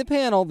 in the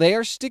panel, they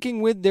are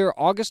sticking with their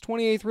August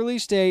 28th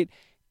release date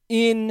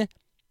in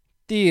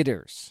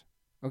theaters.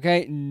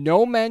 Okay?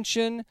 No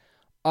mention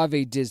of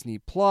a Disney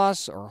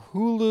Plus or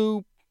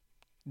Hulu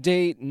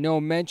date.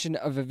 No mention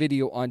of a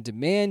video on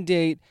demand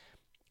date.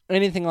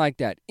 Anything like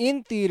that.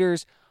 In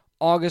theaters,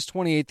 August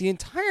 28th. The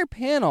entire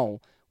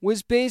panel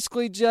was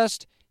basically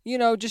just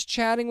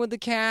chatting with the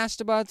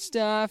cast about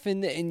stuff.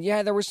 And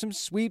yeah, there were some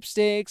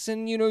sweepstakes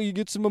and, you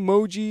get some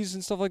emojis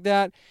and stuff like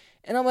that.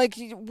 And I'm like,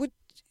 what?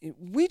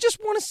 We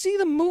just want to see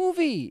the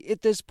movie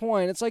at this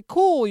point. It's like,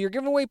 cool, you're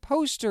giving away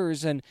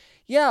posters, and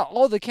yeah,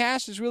 all the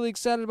cast is really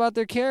excited about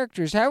their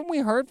characters. Haven't we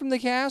heard from the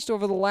cast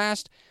over the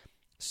last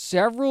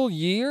several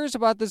years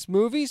about this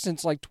movie,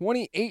 since like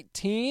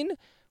 2018?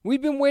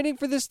 We've been waiting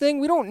for this thing.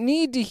 We don't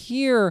need to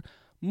hear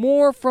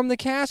more from the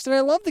cast, and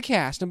I love the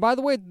cast. And by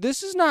the way,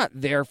 this is not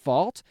their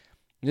fault.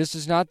 This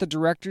is not the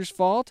director's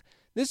fault.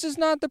 This is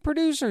not the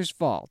producer's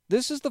fault.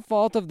 This is the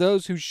fault of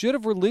those who should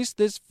have released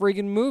this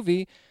friggin'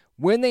 movie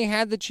when they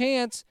had the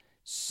chance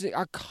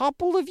a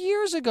couple of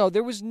years ago.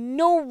 There was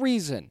no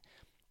reason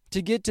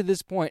to get to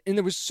this point, and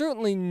there was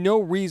certainly no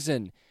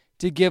reason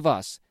to give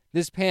us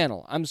this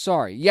panel. I'm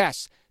sorry.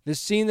 Yes, the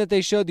scene that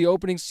they showed, the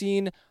opening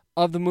scene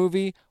of the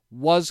movie,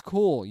 was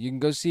cool. You can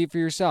go see it for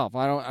yourself.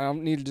 I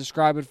don't need to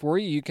describe it for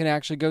you. You can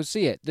actually go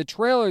see it. The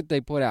trailer that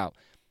they put out,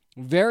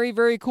 very,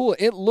 very cool.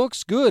 It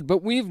looks good,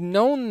 but we've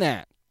known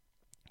that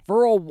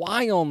for a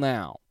while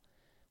now.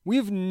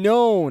 We've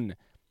known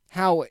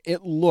how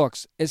it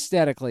looks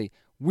aesthetically.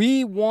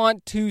 We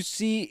want to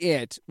see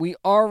it. We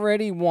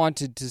already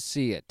wanted to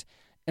see it.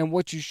 And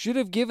what you should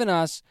have given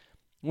us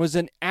was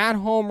an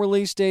at-home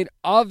release date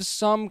of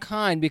some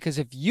kind, because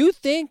if you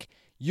think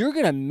you're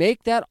going to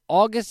make that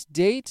August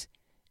date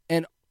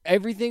and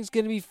everything's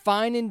going to be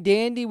fine and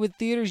dandy with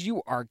theaters,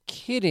 you are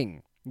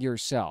kidding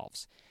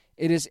yourselves.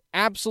 It is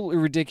absolutely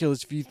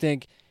ridiculous if you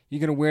think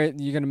you're going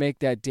to make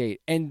that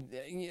date. And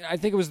I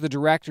think it was the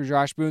director,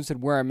 Josh Boone,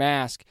 said wear a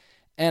mask.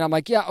 And I'm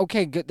like, yeah,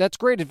 okay, good. That's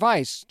great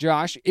advice,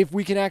 Josh, if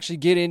we can actually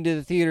get into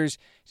the theaters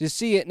to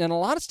see it. And in a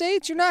lot of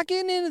states, you're not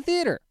getting in the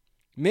theater.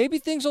 Maybe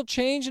things will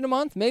change in a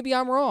month. Maybe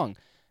I'm wrong.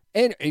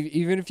 And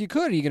even if you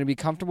could, are you going to be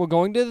comfortable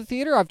going to the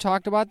theater? I've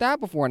talked about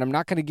that before, and I'm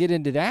not going to get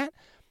into that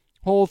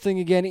whole thing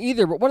again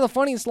either. But one of the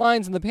funniest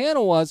lines in the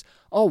panel was,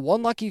 oh,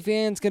 one lucky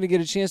fan's going to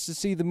get a chance to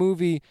see the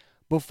movie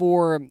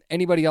before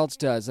anybody else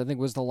does, I think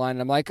was the line.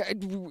 And I'm like,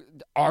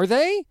 are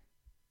they?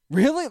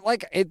 Really?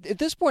 Like, at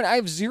this point, I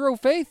have zero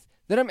faith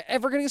that I'm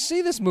ever going to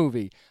see this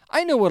movie.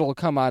 I know it'll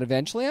come out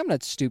eventually. I'm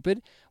not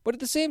stupid. But at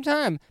the same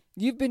time,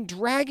 you've been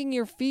dragging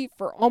your feet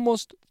for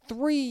almost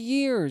 3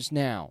 years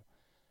now.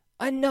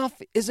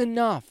 Enough is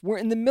enough. We're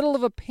in the middle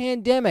of a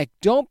pandemic.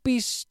 Don't be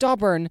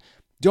stubborn.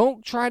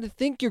 Don't try to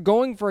think you're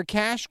going for a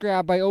cash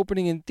grab by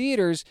opening in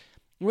theaters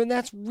when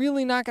that's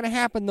really not going to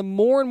happen. The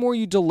more and more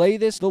you delay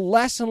this, the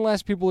less and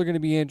less people are going to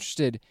be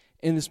interested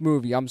in this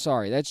movie. I'm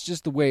sorry. That's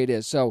just the way it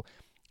is. So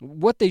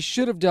what they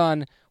should have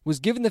done was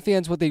given the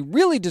fans what they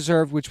really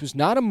deserved, which was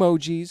not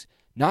emojis,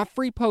 not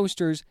free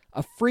posters,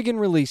 a friggin'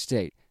 release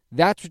date.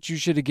 That's what you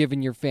should have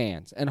given your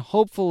fans. And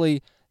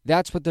hopefully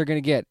that's what they're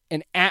going to get.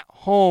 An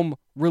at-home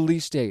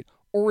release date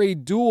or a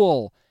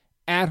dual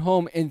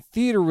at-home and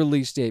theater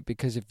release date.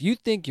 Because if you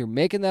think you're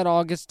making that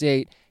August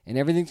date and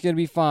everything's going to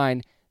be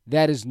fine,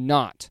 that is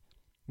not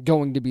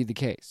going to be the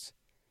case.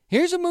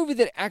 Here's a movie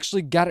that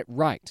actually got it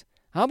right.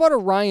 How about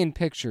Orion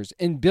Pictures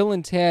and Bill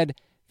and Ted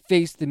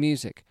Face the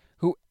Music,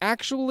 who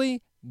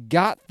actually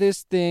got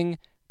this thing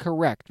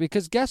correct?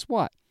 Because guess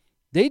what?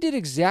 They did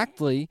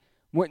exactly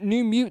what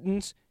New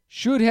Mutants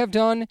should have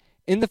done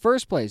in the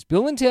first place.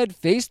 Bill and Ted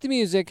Face the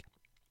Music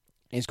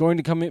is going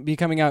to be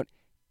coming out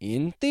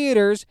in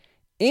theaters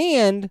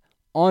and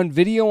on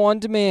video on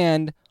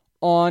demand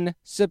on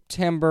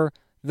September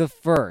the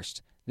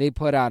 1st. They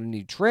put out a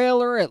new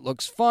trailer. It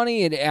looks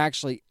funny. It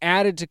actually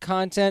added to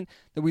content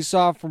that we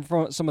saw from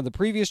some of the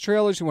previous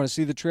trailers. You want to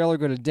see the trailer,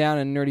 go to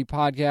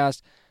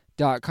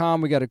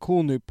downandnerdypodcast.com. We got a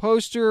cool new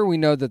poster. We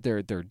know that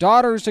their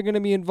daughters are going to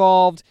be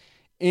involved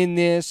in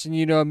this,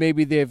 and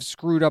maybe they've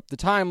screwed up the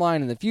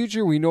timeline in the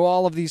future. We know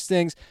all of these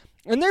things,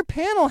 and their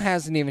panel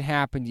hasn't even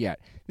happened yet.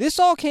 This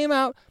all came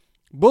out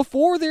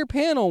before their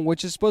panel,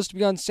 which is supposed to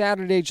be on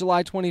Saturday,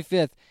 July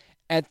 25th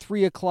at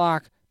 3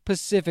 o'clock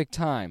Pacific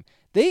time.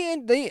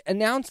 They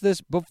announced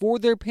this before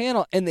their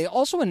panel, and they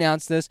also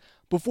announced this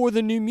before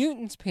the New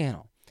Mutants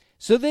panel.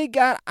 So they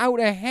got out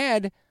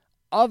ahead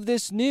of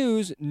this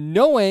news,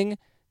 knowing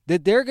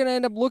that they're going to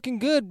end up looking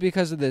good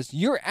because of this.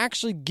 You're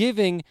actually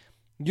giving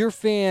your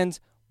fans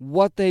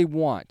what they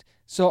want.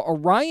 So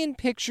Orion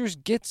Pictures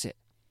gets it.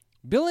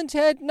 Bill and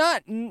Ted,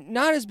 not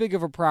as big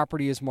of a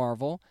property as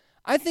Marvel.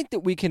 I think that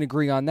we can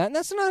agree on that, and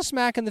that's not a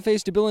smack in the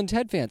face to Bill and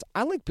Ted fans.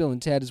 I like Bill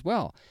and Ted as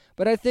well,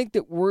 but I think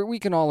that we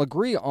can all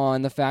agree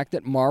on the fact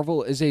that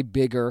Marvel is a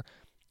bigger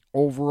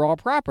overall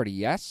property,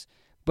 yes?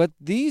 But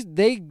they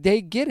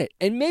get it.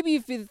 And maybe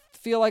if you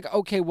feel like,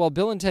 okay, well,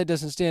 Bill and Ted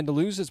doesn't stand to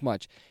lose as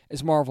much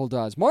as Marvel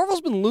does.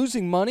 Marvel's been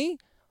losing money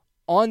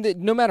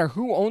no matter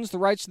who owns the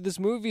rights to this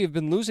movie, have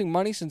been losing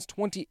money since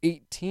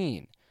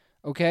 2018.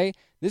 Okay?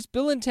 This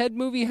Bill and Ted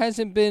movie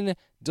hasn't been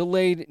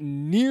delayed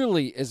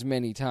nearly as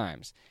many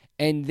times.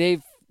 And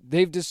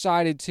they've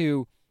decided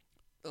to,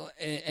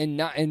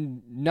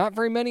 and not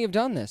very many have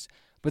done this,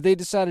 but they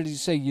decided to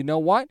say, you know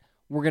what?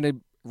 We're going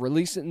to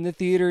release it in the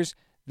theaters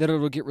that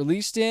it'll get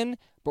released in,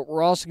 but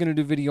we're also going to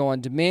do video on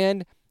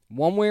demand.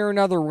 One way or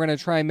another, we're going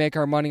to try and make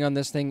our money on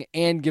this thing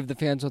and give the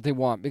fans what they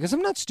want. Because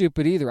I'm not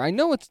stupid either. I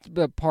know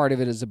part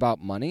of it is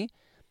about money.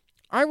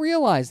 I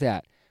realize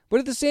that. But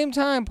at the same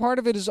time, part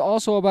of it is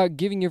also about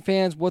giving your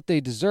fans what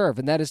they deserve,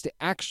 and that is to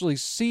actually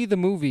see the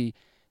movie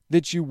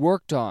that you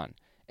worked on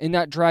and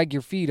not drag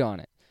your feet on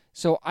it.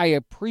 So I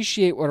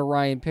appreciate what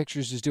Orion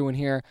Pictures is doing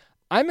here.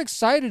 I'm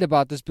excited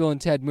about this Bill and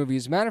Ted movie.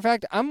 As a matter of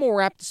fact, I'm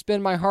more apt to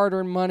spend my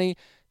hard-earned money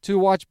to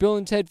watch Bill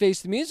and Ted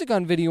Face the Music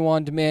on video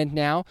on demand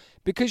now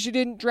because you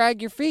didn't drag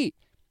your feet.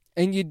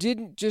 And you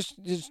didn't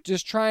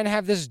just try and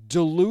have this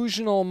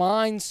delusional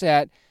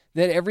mindset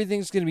that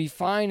everything's going to be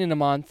fine in a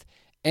month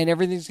and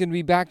everything's going to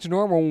be back to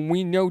normal when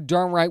we know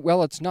darn right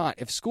well it's not.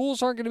 If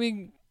schools aren't going to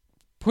be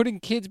putting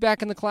kids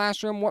back in the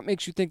classroom, what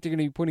makes you think they're going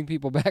to be putting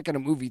people back in a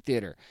movie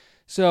theater?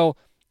 So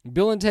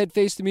Bill and Ted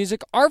Face the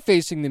Music are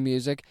facing the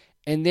music,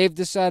 and they've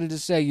decided to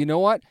say, you know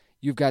what?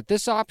 You've got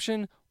this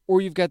option or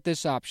you've got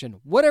this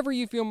option. Whatever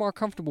you feel more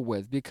comfortable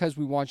with, because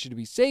we want you to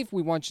be safe,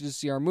 we want you to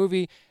see our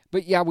movie,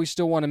 but yeah, we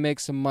still want to make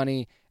some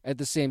money at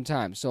the same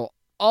time. So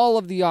all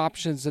of the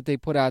options that they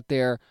put out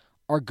there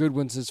are good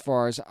ones as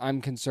far as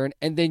I'm concerned,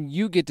 and then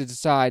you get to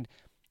decide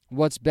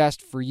what's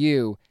best for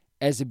you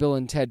as a Bill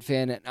and Ted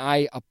fan, and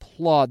I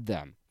applaud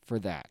them for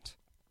that.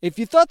 If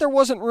you thought there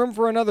wasn't room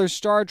for another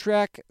Star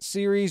Trek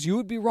series, you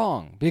would be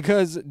wrong.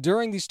 Because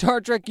during the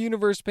Star Trek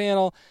Universe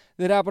panel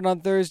that happened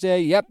on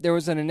Thursday, there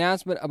was an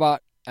announcement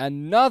about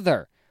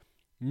another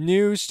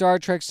new Star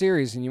Trek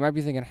series. And you might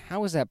be thinking,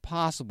 how is that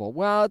possible?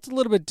 Well, it's a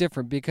little bit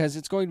different because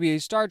it's going to be a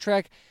Star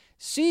Trek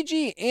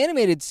CG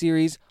animated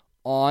series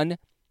on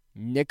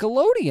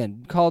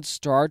Nickelodeon called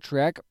Star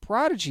Trek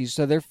Prodigy.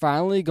 So they're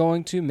finally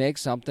going to make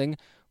something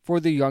for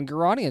the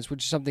younger audience,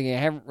 which is something they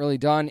haven't really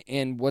done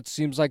in what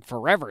seems like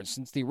forever,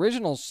 since the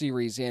original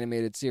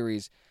animated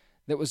series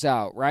that was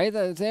out, right?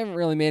 They haven't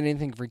really made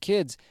anything for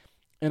kids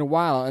in a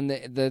while. And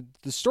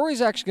the story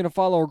is actually going to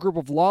follow a group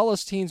of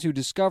lawless teens who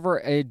discover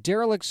a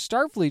derelict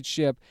Starfleet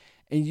ship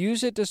and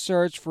use it to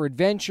search for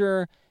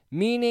adventure,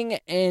 meaning,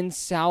 and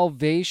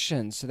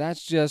salvation. So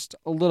that's just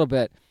a little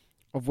bit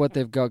of what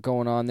they've got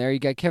going on there. You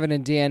got Kevin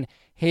and Dan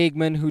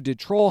Hagman, who did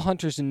Troll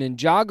Hunters and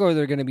Ninjago.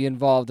 They're going to be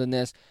involved in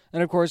this.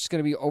 And, of course, it's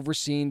going to be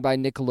overseen by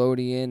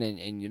Nickelodeon.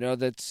 And you know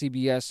that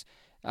CBS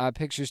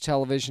Pictures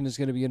Television is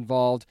going to be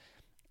involved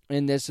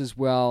in this as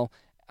well.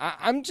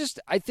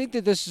 I think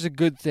that this is a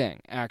good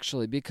thing,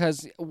 actually,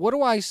 because what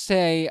do I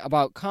say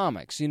about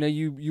comics? You know,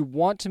 you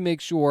want to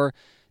make sure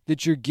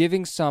that you're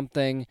giving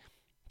something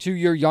to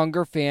your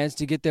younger fans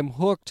to get them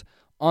hooked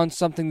on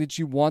something that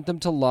you want them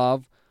to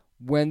love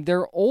when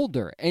they're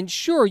older. And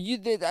sure,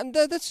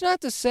 that's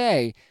not to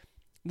say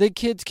that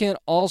kids can't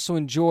also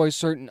enjoy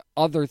certain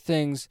other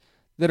things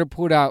that are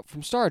put out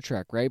from Star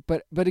Trek, right?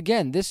 But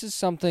again, this is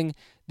something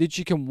that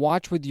you can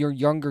watch with your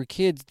younger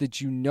kids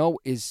that you know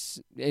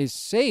is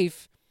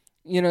safe.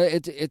 You know,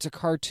 it's a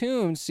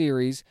cartoon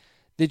series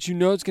that you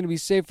know it's going to be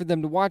safe for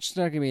them to watch. It's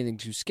not going to be anything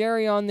too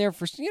scary on there.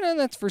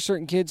 That's for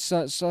certain kids.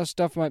 So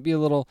stuff might be a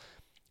little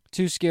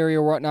too scary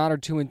or whatnot, or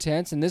too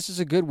intense. And this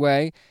is a good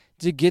way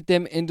to get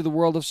them into the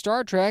world of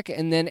Star Trek.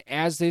 And then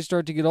as they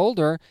start to get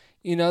older,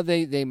 you know,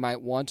 they might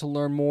want to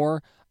learn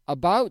more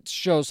about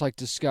shows like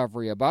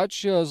Discovery, about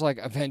shows like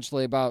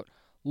eventually about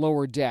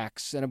Lower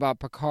Decks and about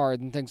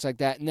Picard and things like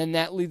that. And then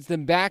that leads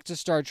them back to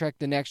Star Trek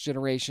The Next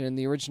Generation and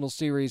the original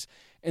series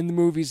and the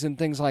movies and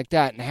things like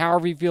that. And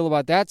however you feel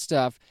about that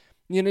stuff,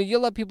 you know, you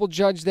let people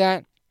judge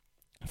that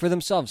for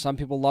themselves. Some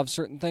people love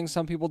certain things,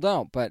 some people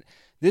don't. But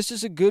this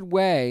is a good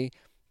way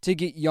to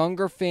get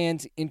younger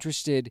fans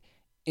interested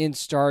in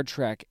Star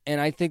Trek. And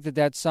I think that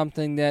that's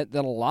something that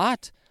a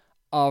lot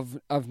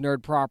of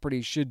nerd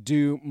properties should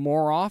do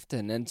more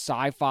often, and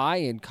sci-fi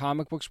and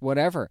comic books,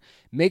 whatever.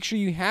 Make sure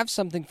you have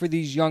something for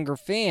these younger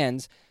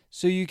fans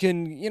so you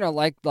can, you know,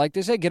 like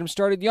they said, get them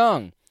started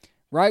young,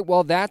 right?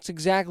 Well, that's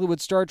exactly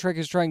what Star Trek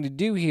is trying to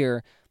do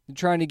here. They're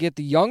trying to get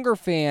the younger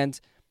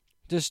fans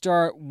to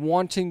start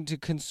wanting to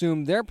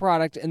consume their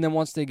product, and then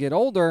once they get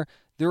older,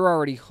 they're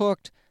already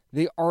hooked.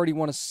 They already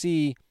want to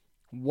see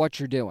what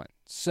you're doing.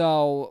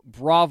 So,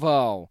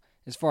 bravo,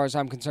 as far as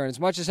I'm concerned. As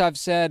much as I've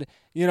said,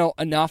 you know,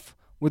 enough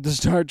with the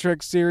Star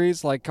Trek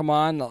series, like, come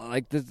on,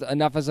 like, this,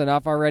 enough is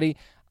enough already.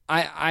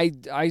 I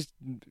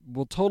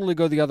will totally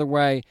go the other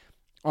way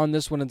on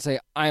this one and say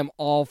I am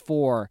all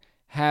for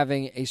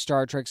having a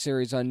Star Trek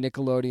series on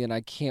Nickelodeon.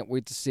 I can't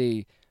wait to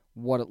see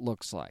what it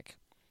looks like.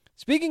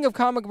 Speaking of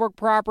comic book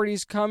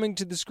properties coming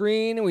to the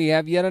screen, we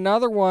have yet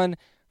another one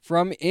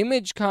from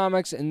Image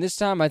Comics, and this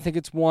time I think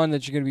it's one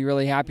that you're going to be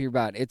really happy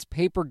about. It's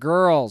Paper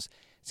Girls.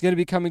 It's going to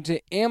be coming to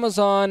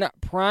Amazon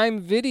Prime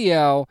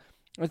Video.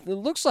 It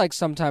looks like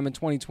sometime in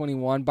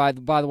 2021. By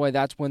the way,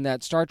 that's when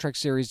that Star Trek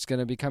series is going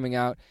to be coming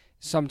out,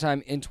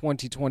 sometime in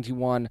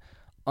 2021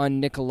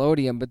 on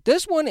Nickelodeon. But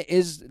this one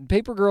is,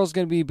 Paper Girls,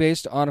 going to be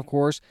based on, of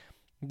course,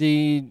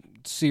 the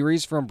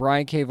series from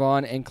Brian K.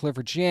 Vaughan and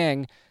Clifford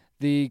Chang,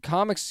 the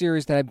comic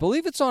series that I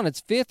believe it's on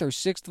its 5th or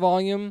 6th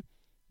volume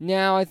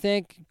now, I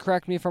think.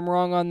 Correct me if I'm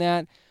wrong on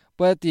that.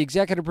 But the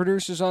executive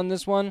producers on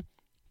this one,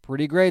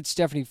 pretty great.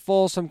 Stephanie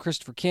Folsom,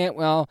 Christopher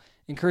Cantwell,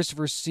 and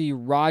Christopher C.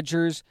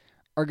 Rogers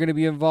are going to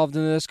be involved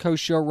in this,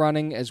 co-show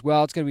running as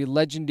well. It's going to be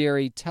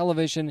Legendary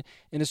Television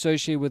in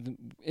association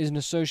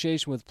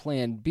with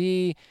Plan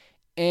B.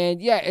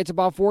 And yeah, it's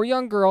about 4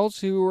 young girls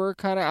who are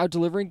kind of out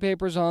delivering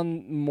papers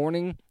on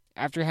morning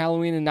after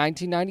Halloween in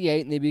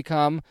 1998, and they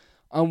become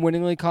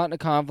unwittingly caught in a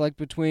conflict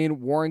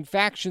between warring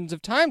factions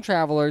of time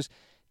travelers,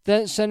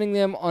 then sending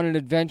them on an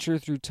adventure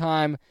through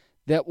time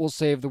that will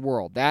save the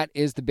world. That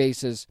is the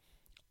basis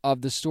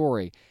of the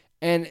story.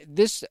 And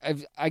this,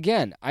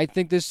 again, I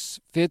think this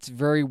fits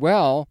very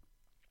well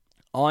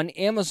on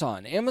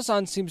Amazon.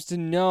 Amazon seems to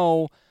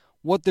know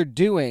what they're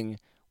doing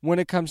when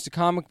it comes to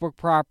comic book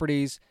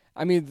properties.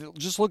 I mean,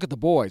 just look at The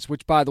Boys,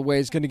 which, by the way,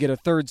 is going to get a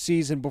 3rd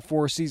season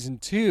before season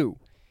 2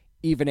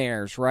 even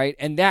airs, right?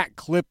 And that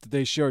clip that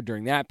they showed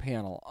during that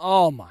panel,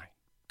 oh my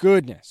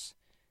goodness,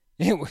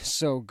 it was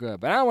so good.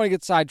 But I don't want to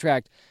get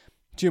sidetracked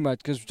too much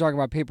because we're talking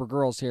about Paper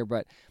Girls here.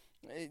 But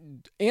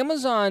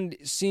Amazon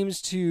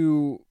seems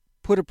to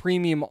put a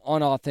premium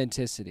on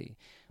authenticity.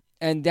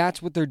 And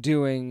that's what they're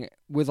doing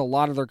with a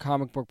lot of their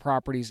comic book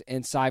properties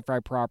and sci-fi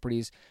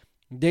properties.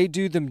 They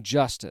do them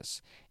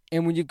justice.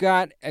 And when you've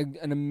got an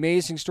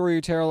amazing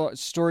storyteller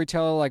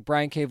like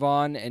Brian K.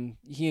 Vaughan, and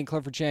he and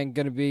Clifford Chang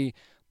going to be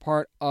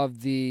part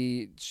of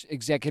the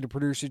executive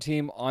producer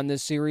team on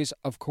this series,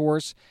 of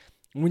course.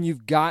 When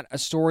you've got a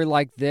story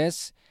like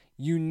this,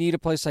 you need a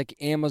place like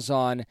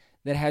Amazon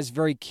that has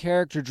very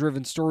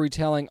character-driven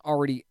storytelling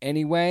already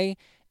anyway.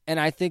 And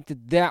I think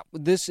that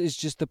this is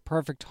just the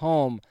perfect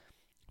home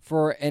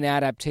for an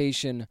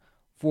adaptation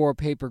for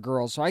Paper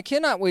Girls. So I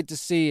cannot wait to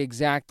see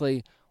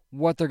exactly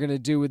what they're going to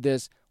do with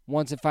this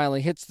once it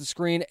finally hits the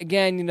screen.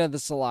 Again,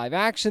 this is a live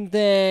action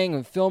thing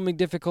and filming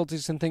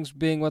difficulties and things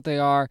being what they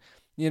are.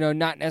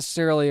 Not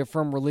necessarily a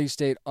firm release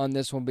date on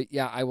this one, but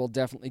yeah, I will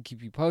definitely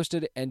keep you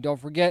posted. And don't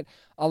forget,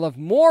 I'll have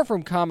more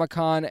from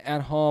Comic-Con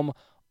at Home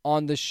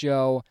on the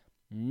show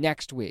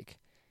next week.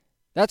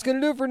 That's going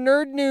to do it for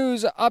Nerd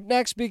News. Up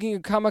next, speaking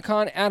of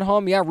Comic-Con at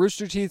Home, yeah,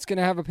 Rooster Teeth's going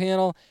to have a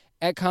panel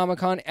at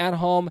Comic-Con at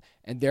Home,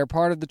 and they're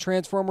part of the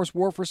Transformers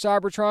War for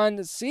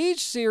Cybertron Siege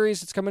series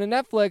that's coming to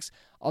Netflix.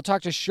 I'll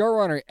talk to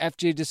showrunner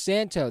FJ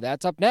DeSanto.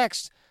 That's up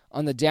next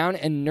on the Down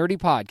and Nerdy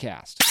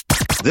Podcast.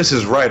 This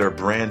is writer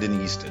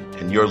Brandon Easton,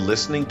 and you're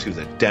listening to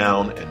the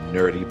Down and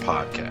Nerdy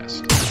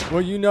Podcast.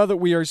 Well, you know that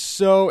we are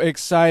so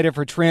excited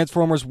for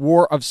Transformers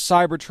War of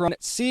Cybertron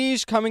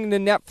Siege coming to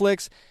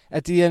Netflix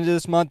at the end of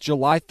this month,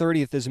 July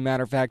 30th, as a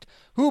matter of fact.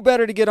 Who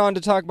better to get on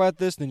to talk about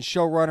this than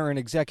showrunner and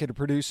executive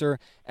producer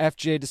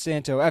FJ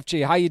DeSanto?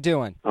 FJ, how you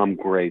doing? I'm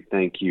great,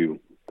 thank you.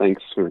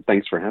 Thanks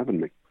for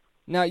having me.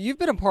 Now, you've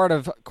been a part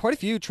of quite a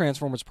few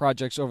Transformers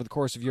projects over the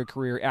course of your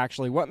career,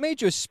 actually. What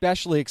made you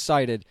especially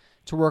excited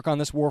to work on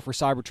this War for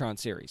Cybertron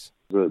series?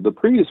 The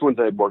previous ones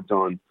I had worked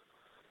on,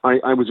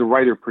 I was a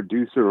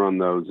writer-producer on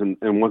those and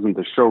wasn't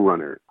the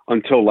showrunner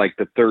until like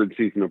the third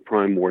season of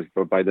Prime Wars,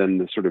 but by then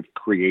the sort of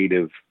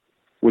creative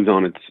was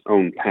on its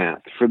own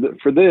path. For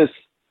this,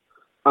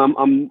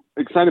 I'm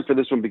excited for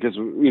this one because,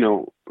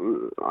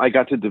 I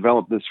got to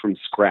develop this from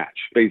scratch,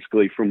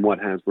 basically from what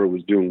Hasbro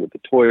was doing with the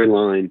toy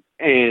line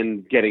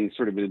and getting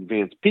sort of an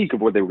advanced peek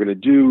of what they were going to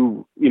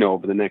do,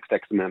 over the next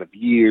X amount of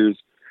years,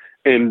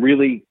 and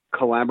really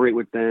collaborate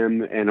with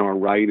them and our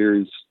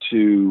writers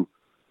to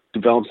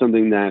develop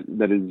something that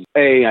is,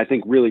 I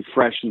think really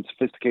fresh and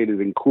sophisticated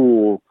and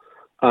cool,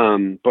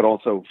 but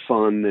also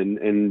fun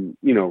and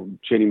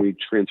genuinely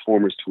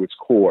Transformers to its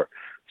core.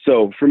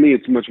 So for me,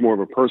 it's much more of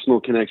a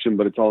personal connection,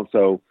 but it's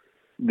also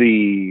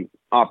the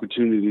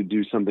opportunity to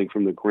do something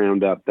from the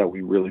ground up that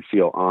we really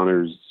feel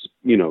honors,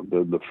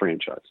 the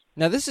franchise.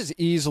 Now, this is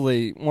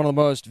easily one of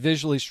the most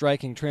visually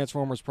striking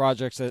Transformers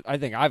projects that I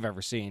think I've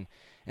ever seen,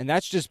 and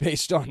that's just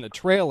based on the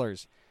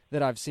trailers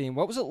that I've seen.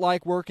 What was it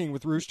like working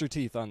with Rooster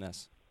Teeth on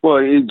this? Well,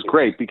 it's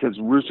great because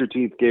Rooster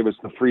Teeth gave us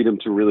the freedom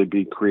to really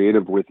be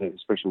creative with it,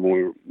 especially when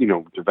we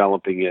were,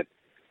 developing it,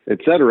 et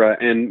cetera.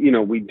 And,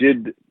 we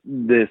did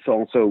this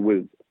also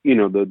with,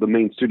 the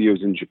main studios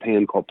in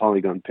Japan called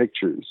Polygon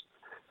Pictures.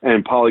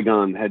 And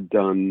Polygon had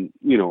done,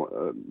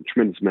 a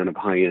tremendous amount of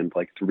high-end,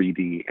 like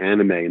 3D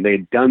anime, and they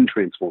had done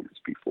Transformers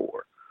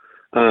before.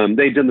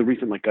 They'd done the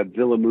recent, like,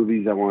 Godzilla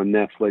movies that were on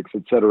Netflix,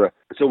 et cetera.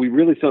 So we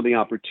really saw the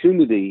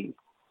opportunity,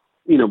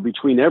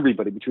 between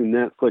everybody, between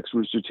Netflix,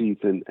 Rooster Teeth,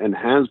 and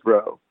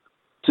Hasbro,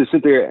 to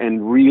sit there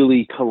and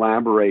really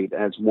collaborate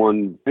as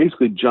one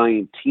basically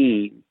giant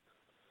team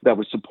that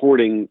was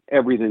supporting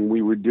everything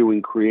we were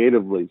doing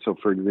creatively. So,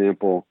 for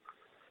example,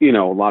 a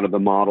lot of the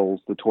models,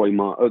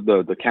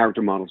 the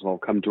character models all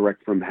come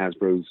direct from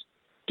Hasbro's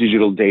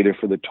digital data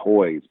for the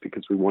toys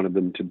because we wanted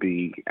them to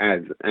be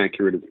as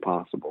accurate as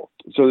possible.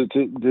 So it's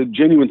the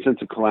genuine sense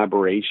of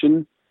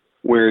collaboration,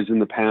 whereas in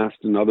the past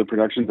and other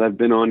productions I've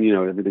been on,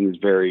 everything is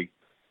very,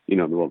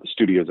 the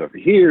studio's over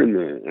here and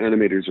the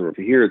animators are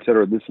over here, et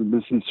cetera. This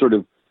is sort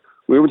of,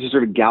 we were able to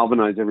sort of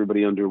galvanize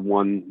everybody under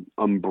one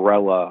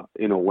umbrella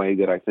in a way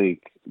that I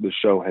think the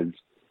show has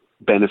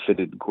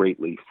benefited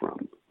greatly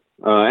from.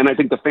 And I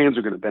think the fans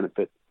are going to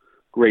benefit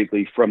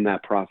greatly from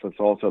that process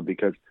also,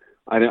 because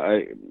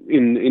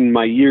in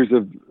my years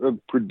of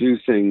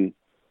producing,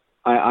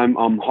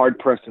 I'm hard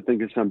pressed to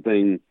think of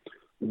something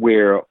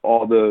where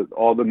all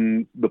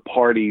the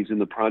parties in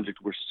the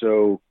project were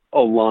so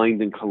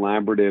aligned and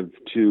collaborative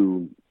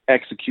to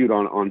execute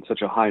on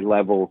such a high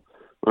level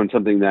on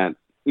something that,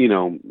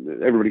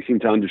 everybody seemed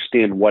to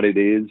understand what it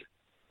is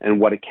and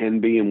what it can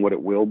be and what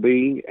it will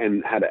be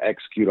and how to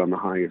execute on the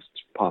highest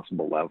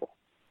possible level.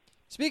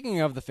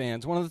 Speaking of the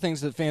fans, one of the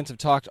things that fans have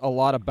talked a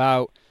lot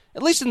about,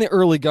 at least in the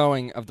early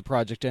going of the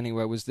project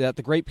anyway, was that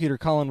the great Peter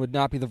Cullen would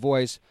not be the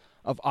voice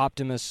of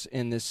Optimus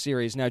in this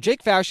series. Now,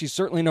 Jake Fauci's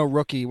certainly no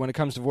rookie when it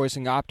comes to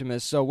voicing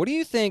Optimus, so what do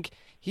you think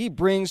he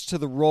brings to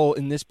the role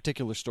in this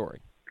particular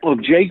story? Well,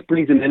 Jake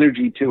brings an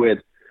energy to it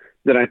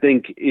that I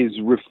think is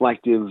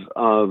reflective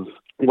of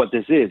what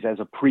this is as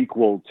a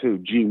prequel to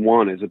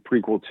G1, as a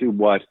prequel to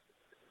what,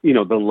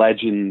 the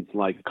legends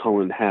like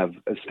Cullen have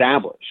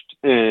established.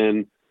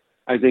 And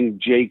I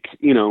think Jake,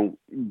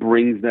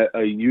 brings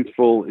a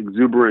youthful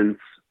exuberance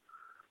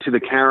to the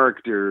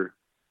character,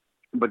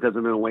 but does it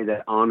in a way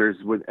that honors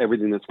with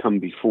everything that's come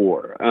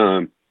before.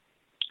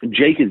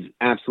 Jake is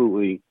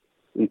absolutely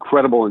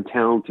incredible and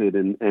talented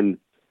and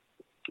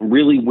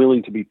really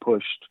willing to be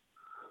pushed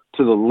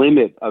to the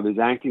limit of his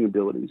acting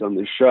abilities on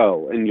this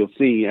show. And you'll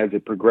see as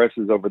it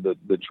progresses over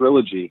the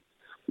trilogy,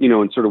 you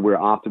know, and sort of where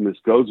Optimus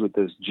goes with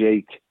this,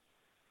 Jake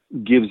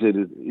gives it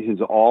his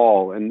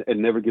all and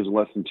never gives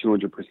less than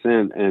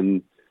 200%.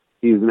 And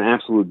he's an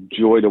absolute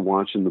joy to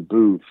watch in the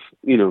booth,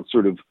 you know,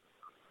 sort of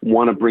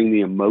want to bring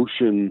the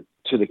emotion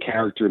to the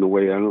character in a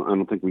way I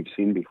don't think we've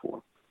seen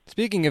before.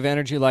 Speaking of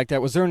energy like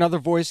that, was there another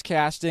voice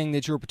casting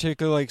that you were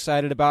particularly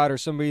excited about, or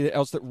somebody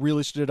else that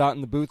really stood out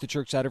in the booth that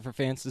you're excited for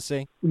fans to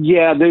see?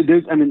 Yeah,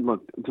 there's. I mean,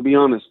 look, to be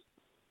honest,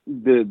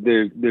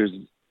 there's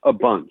a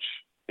bunch,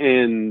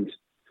 and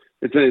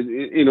it's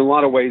in a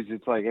lot of ways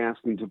it's like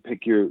asking to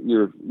pick your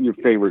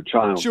favorite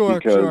child.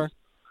 Sure.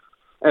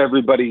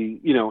 Everybody,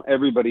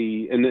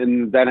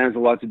 and that has a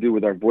lot to do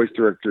with our voice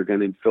director, a guy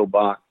named Phil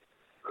Bach,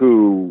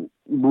 who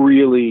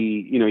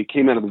really, he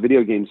came out of the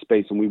video game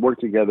space, and we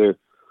worked together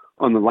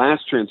on the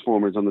last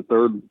Transformers, on the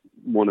third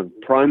one of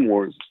Prime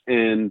Wars.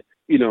 And,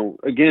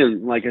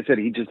 again, like I said,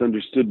 he just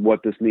understood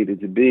what this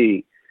needed to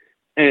be.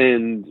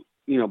 And,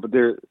 but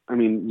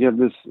you have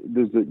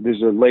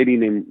there's a lady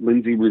named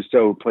Lindsay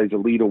Rousseau who plays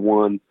Elita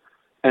 1.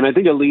 And I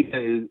think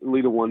Elita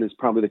 1 is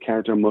probably the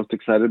character I'm most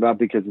excited about,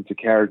 because it's a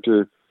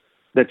character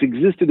that's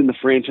existed in the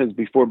franchise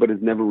before, but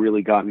has never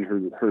really gotten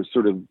her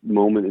sort of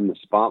moment in the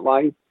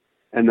spotlight.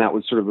 And that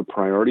was sort of a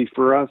priority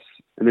for us.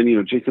 And then,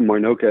 Jason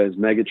Marnocha as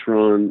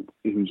Megatron,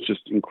 who's just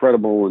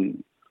incredible,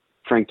 and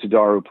Frank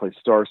Todaro plays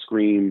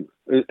Starscream,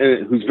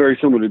 who's very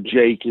similar to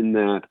Jake in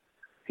that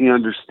he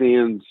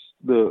understands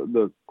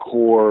the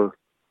core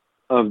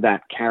of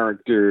that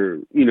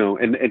character,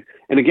 and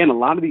again, a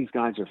lot of these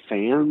guys are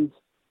fans.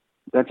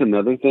 That's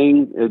another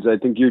thing, is I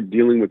think you're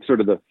dealing with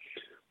sort of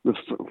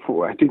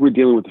I think we're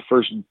dealing with the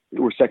first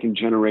or second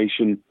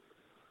generation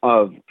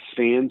of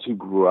fans who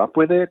grew up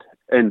with it.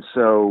 And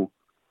so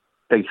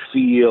they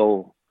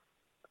feel,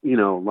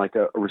 like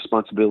a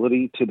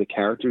responsibility to the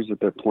characters that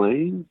they're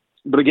playing.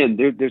 But again,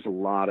 there's a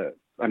lot of,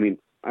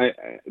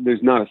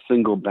 there's not a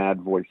single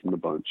bad voice in the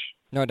bunch.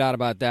 No doubt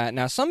about that.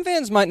 Now, some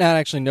fans might not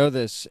actually know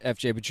this,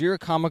 FJ, but you're a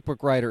comic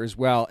book writer as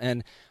well.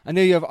 And I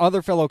know you have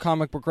other fellow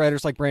comic book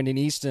writers like Brandon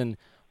Easton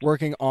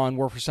working on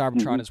War for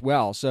Cybertron as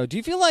well. So do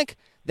you feel like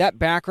that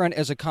background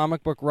as a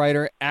comic book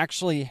writer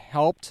actually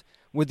helped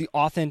with the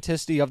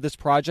authenticity of this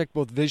project,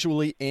 both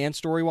visually and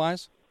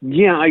story-wise?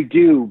 Yeah, I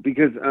do,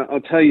 because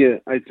I'll tell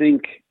you, I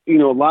think, a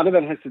lot of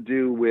that has to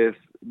do with,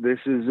 this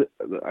is,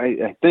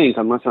 I think,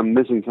 unless I'm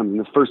missing something,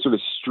 the first sort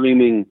of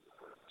streaming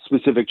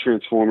specific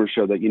Transformers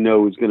show that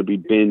is going to be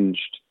binged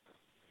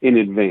in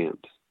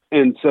advance.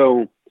 And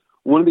so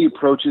one of the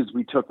approaches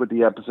we took with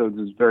the episodes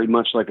is very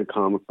much like a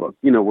comic book,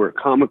 where a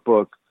comic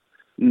book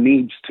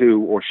needs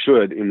to, or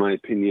should, in my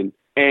opinion,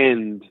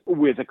 end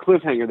with a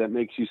cliffhanger that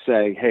makes you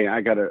say, hey, I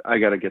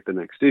gotta get the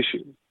next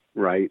issue,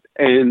 right?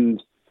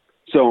 And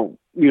so,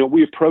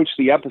 we approach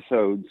the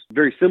episodes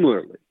very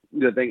similarly,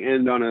 that they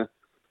end on a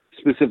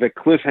specific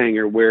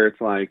cliffhanger where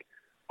it's like,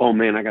 oh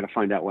man, I got to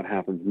find out what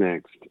happens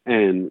next,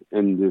 and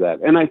do that.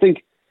 And I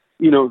think,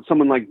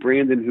 someone like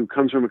Brandon, who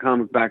comes from a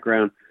comic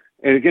background,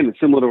 and again, it's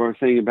similar to what I was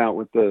saying about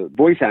with the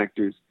voice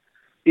actors,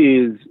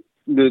 is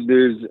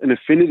there's an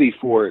affinity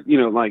for it.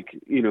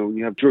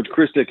 You have George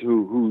Christic,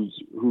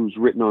 who's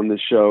written on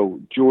this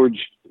show. George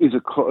is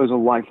a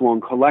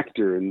lifelong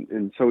collector,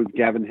 and so is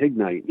Gavin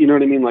Hignite. You know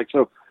what I mean?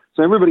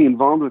 So everybody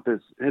involved with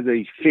this has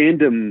a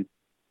fandom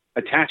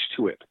attached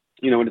to it.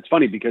 And it's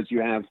funny because you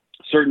have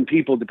certain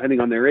people, depending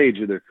on their age,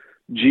 are they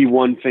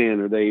G1 fan,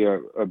 or they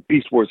are a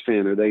Beast Wars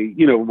fan, or they,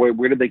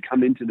 where did they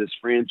come into this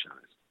franchise?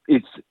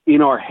 It's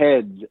in our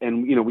heads.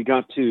 And,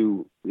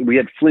 we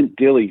had Flint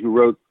Dille, who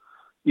wrote,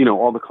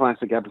 all the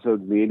classic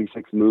episodes of the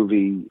 86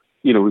 movie,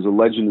 who's a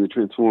legend in the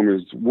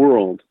Transformers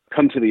world,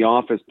 come to the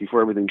office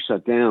before everything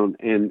shut down.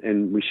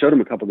 And we showed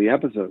him a couple of the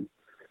episodes.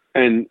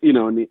 And,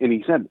 and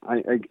he said,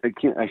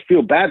 I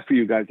feel bad for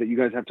you guys that you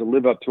guys have to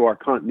live up to our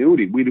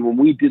continuity. When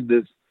we did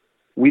this,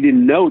 we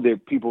didn't know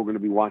that people were going to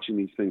be watching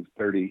these things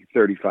 30,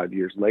 35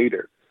 years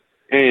later.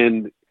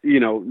 And,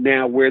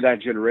 now we're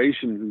that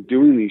generation who's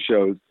doing these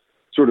shows,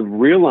 sort of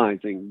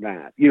realizing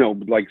that,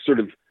 sort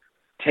of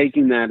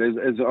taking that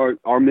as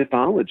our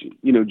mythology,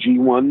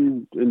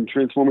 G1 and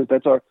Transformers,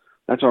 that's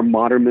our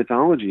modern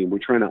mythology, and we're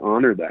trying to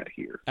honor that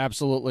here.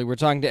 Absolutely. We're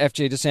talking to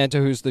FJ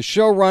DeSanto, who's the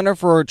showrunner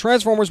for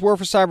Transformers War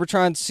for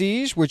Cybertron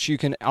Siege, which you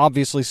can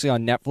obviously see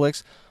on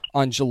Netflix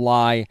on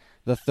July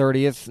the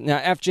 30th. Now,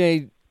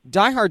 FJ,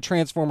 diehard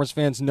Transformers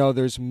fans know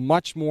there's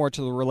much more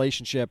to the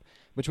relationship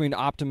between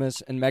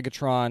Optimus and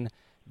Megatron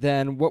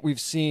than what we've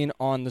seen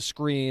on the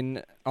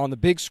screen, on the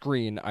big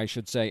screen, I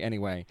should say,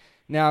 anyway.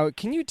 Now,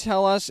 can you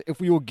tell us if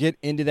we will get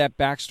into that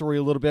backstory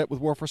a little bit with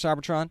War for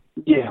Cybertron?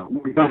 Yeah,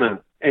 we're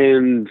gonna.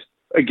 And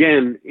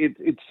again,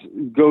 it's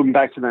going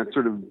back to that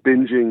sort of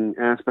binging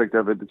aspect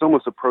of it. It's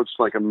almost approached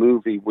like a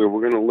movie where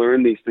we're going to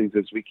learn these things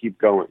as we keep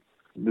going.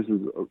 This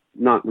is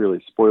not really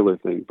a spoiler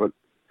thing, but,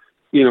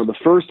 the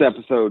first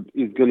episode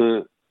is going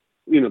to,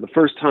 the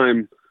first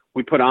time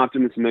we put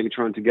Optimus and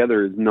Megatron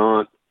together is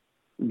not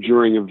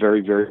during a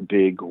very, very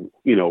big,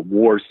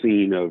 war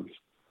scene of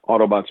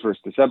Autobots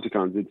versus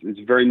Decepticons. It's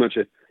very much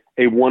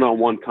a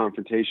one-on-one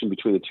confrontation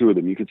between the two of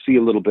them. You could see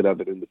a little bit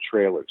of it in the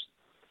trailers.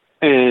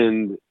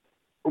 And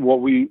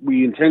what we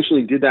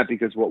intentionally did that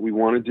because what we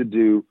wanted to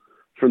do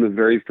from the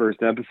very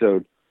first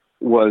episode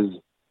was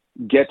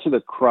get to the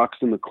crux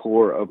and the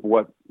core of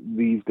what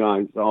these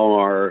guys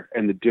are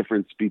and the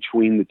difference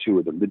between the two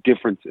of them, the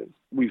differences.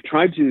 We've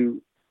tried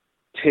to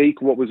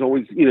take what was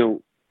always,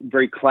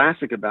 very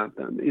classic about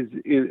them is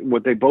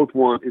what they both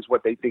want is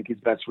what they think is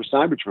best for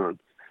Cybertron.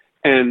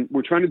 And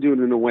we're trying to do it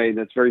in a way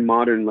that's very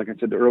modern, like I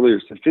said earlier,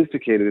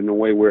 sophisticated in a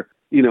way where,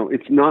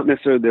 it's not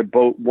necessarily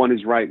that one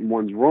is right and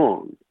one's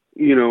wrong,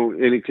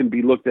 and it can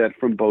be looked at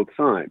from both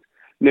sides.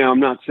 Now, I'm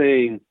not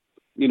saying,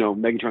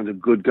 Megatron's a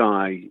good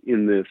guy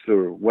in this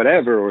or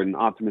whatever, or an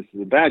Optimus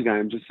is a bad guy.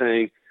 I'm just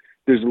saying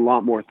there's a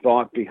lot more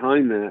thought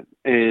behind that.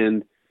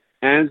 And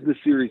as the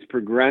series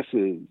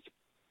progresses,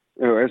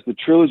 or as the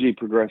trilogy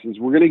progresses,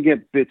 we're going to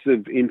get bits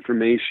of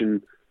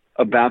information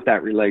about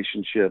that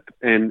relationship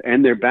and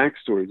their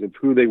backstories of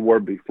who they were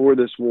before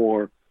this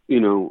war.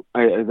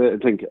 I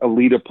think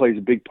Alita plays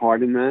a big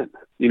part in that.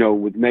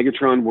 With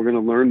Megatron, we're going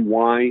to learn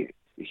why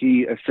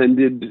he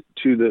ascended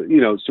to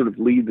the, sort of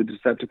lead the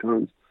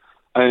Decepticons.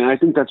 And I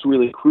think that's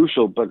really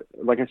crucial. But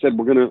like I said,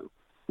 we're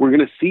going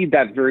to seed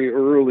that very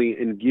early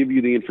and give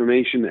you the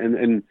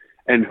information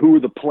and who are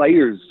the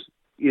players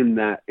in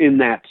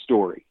that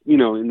story,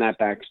 in that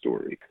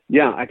backstory.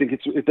 Yeah, I think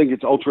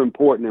it's ultra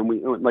important. And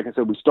we, like I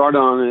said, we start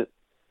on it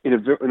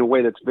in a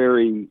way that's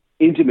very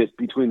intimate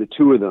between the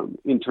two of them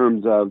in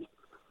terms of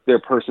their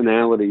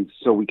personalities,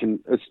 so we can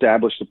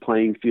establish the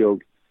playing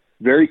field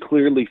very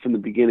clearly from the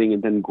beginning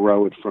and then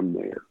grow it from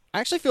there.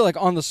 I actually feel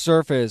like on the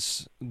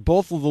surface,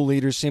 both of the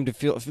leaders seem to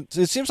feel...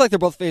 It seems like they're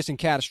both facing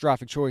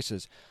catastrophic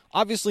choices.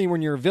 Obviously,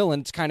 when you're a villain,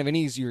 it's kind of an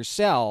easier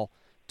sell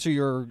to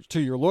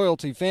your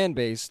loyalty fan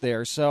base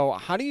there. So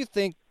how do you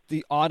think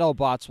the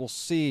Autobots will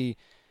see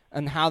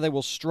and how they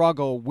will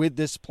struggle with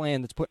this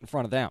plan that's put in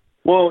front of them?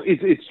 Well,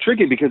 it's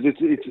tricky because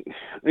it's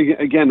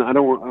again, I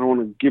don't want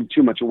to give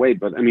too much away,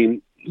 but I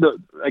mean,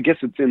 I guess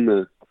it's in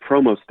the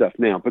promo stuff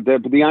now. But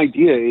the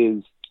idea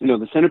is,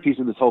 the centerpiece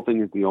of this whole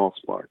thing is the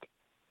Allspark.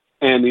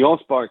 And the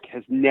Allspark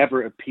has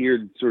never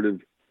appeared sort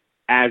of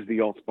as the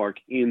Allspark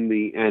in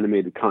the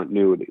animated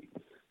continuity.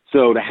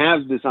 So to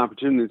have this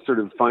opportunity to sort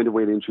of find a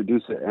way to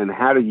introduce it and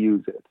how to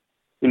use it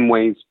in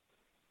ways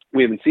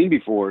we haven't seen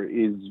before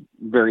is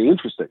very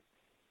interesting.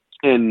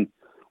 And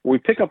when we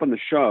pick up on the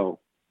show,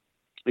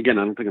 again,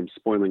 I don't think I'm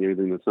spoiling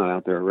anything that's not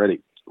out there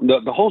already.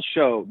 The whole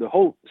show, the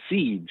whole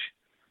siege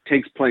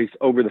takes place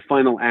over the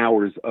final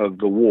hours of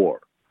the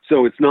war.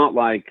 So it's not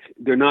like,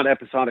 they're not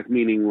episodic,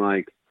 meaning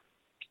like,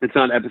 it's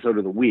not episode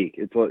of the week.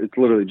 It's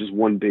literally just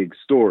one big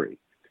story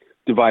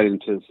divided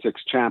into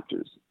 6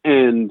 chapters.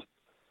 And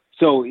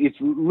so it's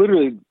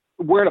literally,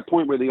 we're at a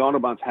point where the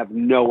Autobots have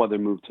no other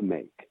move to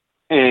make.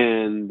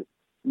 And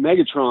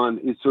Megatron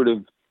is sort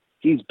of,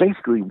 he's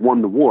basically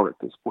won the war at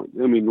this point.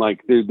 I mean,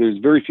 like, there's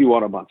very few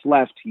Autobots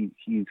left.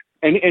 He's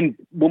and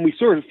when we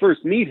sort of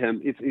first meet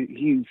him,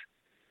 he's,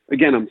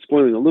 again, I'm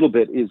spoiling a little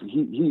bit, is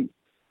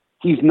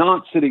he's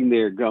not sitting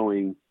there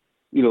going,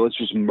 let's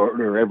just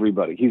murder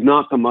everybody. He's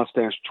not the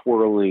mustache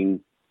twirling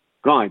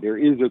guy. There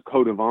is a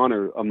code of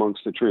honor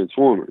amongst the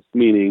Transformers,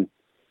 meaning,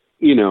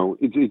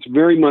 it's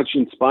very much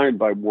inspired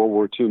by World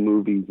War II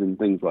movies and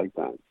things like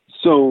that.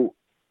 So,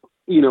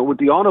 with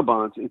the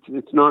Autobots,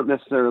 it's not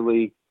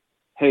necessarily,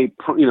 hey,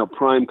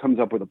 Prime comes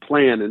up with a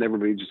plan and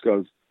everybody just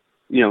goes,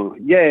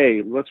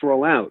 yay, let's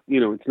roll out.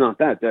 It's not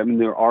that. I mean,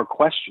 there are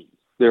questions.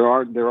 There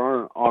are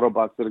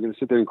Autobots that are going to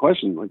sit there and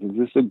question, like, is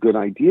this a good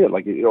idea?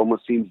 Like, it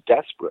almost seems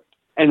desperate.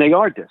 And they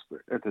are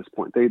desperate at this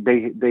point.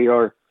 They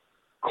are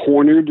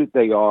cornered.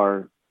 They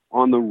are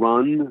on the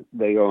run.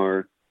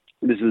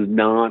 This is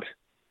not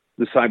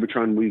the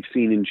Cybertron we've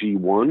seen in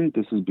G1.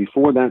 This is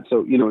before that.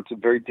 So, it's a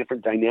very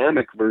different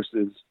dynamic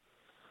versus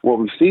what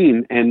we've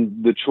seen.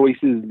 And the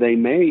choices they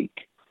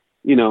make,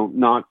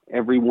 not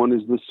everyone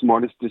is the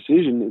smartest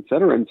decision, et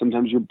cetera. And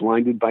sometimes you're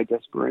blinded by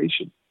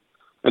desperation.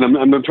 And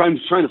I'm trying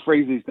to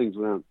phrase these things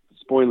without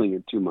spoiling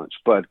it too much.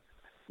 But,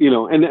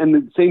 and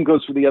the same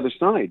goes for the other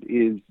side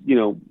is,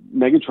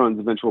 Megatron's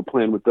eventual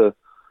plan with the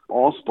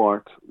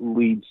Allspark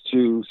leads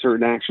to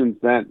certain actions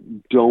that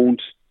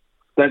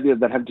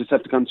have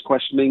Decepticons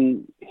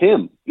questioning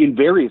him in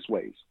various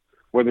ways.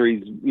 Whether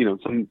he's,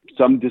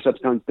 some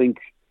Decepticons think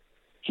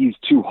he's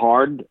too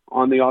hard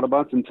on the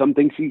Autobots and some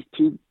thinks he's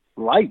too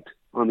light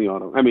on the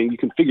Autobots. I mean, you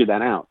can figure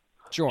that out.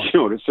 Sure.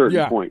 At a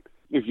certain point,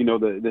 if you know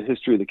the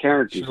history of the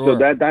characters. Sure.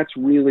 So that's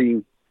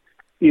really,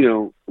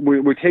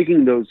 we're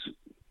taking those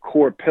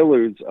core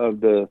pillars of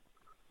the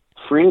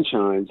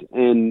franchise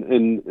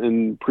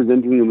and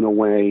presenting them in a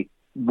way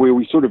where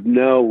we sort of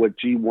know what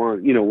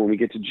G1, when we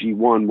get to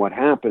G1, what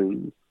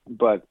happens,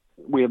 but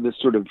we have this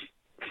sort of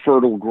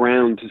fertile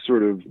ground to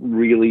sort of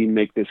really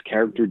make this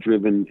character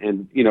driven.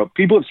 And,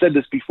 people have said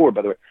this before,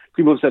 by the way.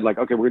 People have said, like,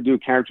 okay, we're going to do a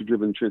character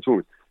driven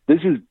Transformers.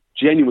 This is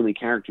genuinely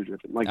character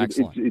driven. Like,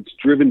 it's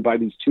driven by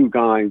these two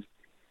guys,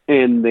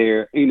 and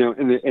they're,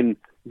 and it's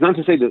not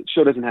to say the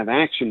show doesn't have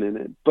action in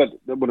it, but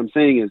what I'm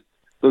saying is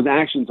those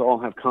actions all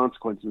have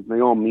consequences. They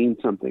all mean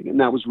something. And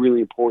that was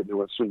really important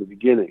to us from the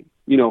beginning.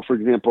 For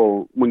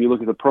example, when you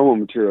look at the promo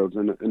materials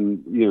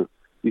and you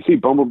see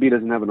Bumblebee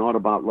doesn't have an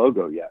Autobot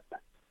logo yet,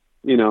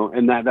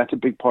 and that's a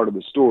big part of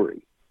the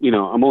story.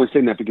 I'm only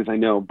saying that because I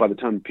know by the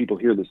time people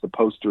hear this, the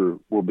poster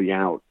will be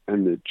out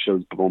and it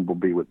shows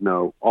Bumblebee with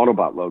no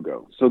Autobot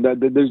logo. So that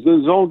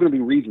there's all going to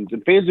be reasons.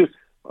 And fans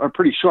are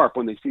pretty sharp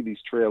when they see these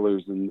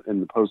trailers and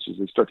the posters.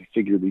 They start to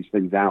figure these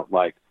things out,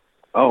 like,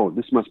 oh,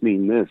 this must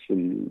mean this,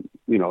 and,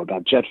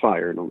 about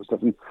Jetfire and all this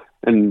stuff.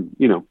 And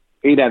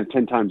 8 out of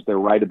 10 times they're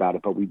right about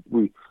it, but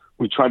we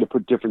try to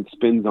put different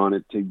spins on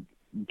it to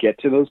get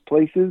to those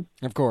places.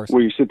 Of course.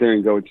 Where you sit there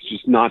and go, it's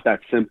just not that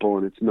simple,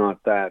 and it's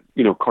not that,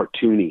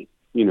 cartoony.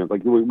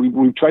 Like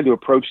we tried to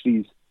approach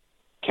these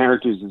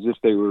characters as if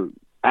they were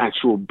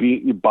actual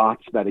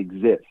bots that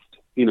exist.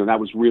 That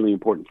was really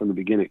important from the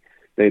beginning.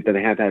 That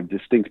they had to have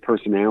distinct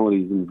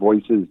personalities and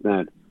voices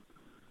that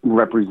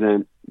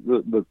represent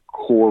the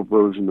core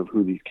version of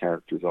who these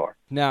characters are.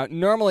 Now,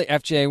 normally,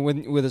 FJ,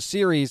 with a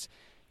series,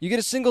 you get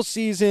a single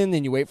season,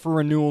 then you wait for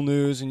renewal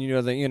news, and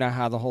you know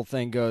how the whole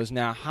thing goes.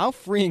 Now, how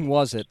freeing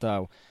was it,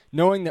 though,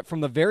 knowing that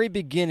from the very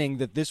beginning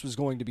that this was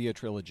going to be a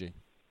trilogy?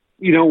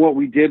 What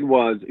we did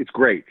was, it's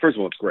great. First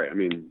of all, it's great. I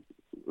mean,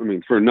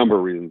 for a number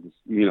of reasons.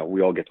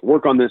 We all get to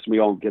work on this. We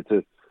all get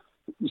to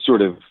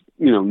sort of,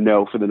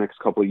 know for the next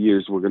couple of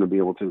years we're going to be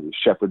able to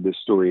shepherd this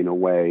story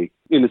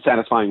in a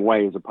satisfying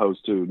way, as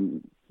opposed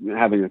to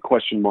having a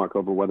question mark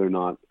over whether or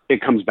not it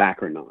comes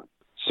back or not.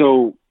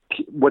 So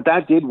what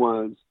that did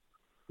was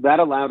that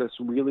allowed us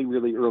really,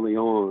 really early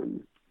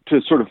on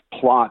to sort of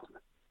plot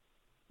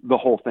the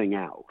whole thing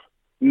out,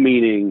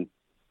 meaning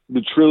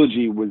the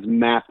trilogy was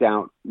mapped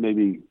out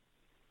maybe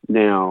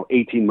now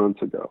 18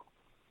 months ago.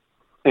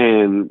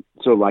 And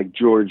so like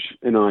George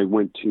and I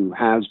went to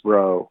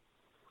Hasbro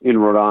in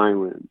Rhode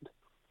Island,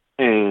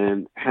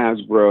 and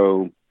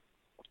Hasbro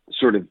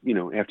sort of,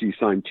 after you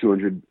sign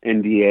 200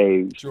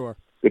 NDAs, sure,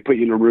 they put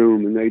you in a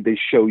room and they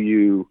show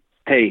you,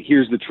 hey,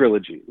 here's the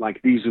trilogy.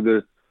 Like, these are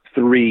the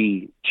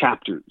 3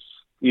 chapters,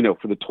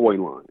 for the toy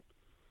line.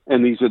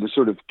 And these are the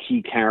sort of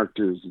key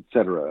characters, et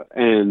cetera.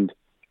 And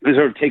they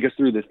sort of take us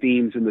through the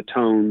themes and the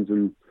tones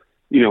and,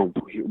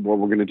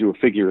 we're going to do a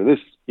figure of this,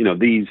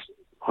 these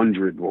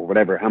 100 or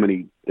whatever, how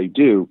many they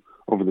do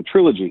over the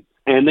trilogy.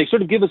 And they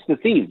sort of give us the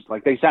themes.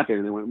 Like, they sat there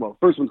and they went, well,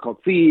 first one's called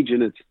Siege,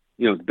 and it's,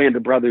 it's Band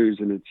of Brothers,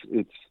 and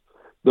it's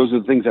those are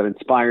the things that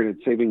inspired it.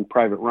 Saving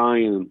Private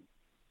Ryan.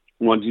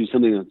 We wanted to do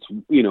something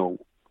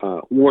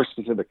that's, war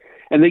specific.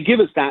 And they give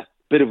us that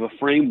bit of a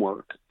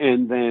framework.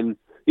 And then,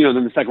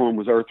 then the second one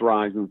was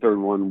Earthrise, and the third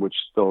one, which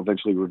they'll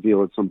eventually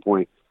reveal at some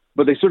point.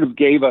 But they sort of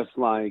gave us,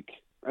 like,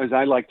 as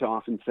I like to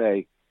often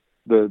say,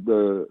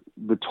 the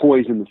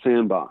toys in the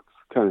sandbox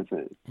kind of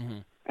thing. Mm-hmm.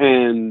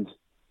 And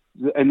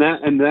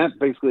that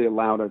basically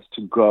allowed us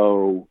to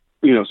go,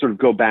 sort of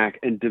go back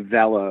and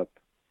develop,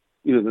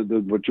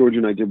 what George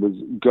and I did was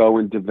go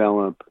and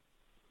develop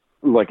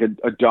like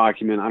a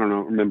document. I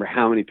don't remember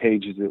how many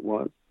pages it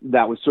was.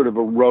 That was sort of a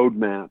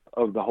roadmap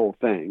of the whole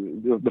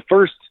thing. The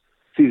first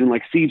season,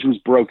 like Siege, was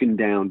broken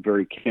down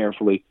very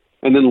carefully,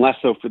 and then less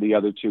so for the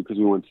other two because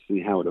we wanted to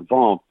see how it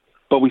evolved.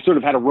 But we sort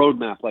of had a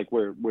roadmap, like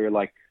where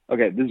like,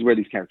 okay, this is where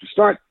these characters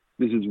start,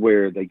 this is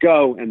where they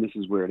go, and this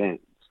is where it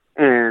ends.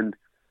 And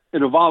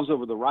it evolves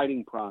over the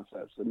writing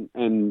process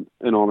and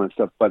all that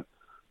stuff. But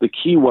the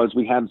key was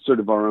we had sort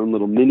of our own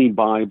little mini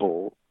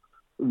Bible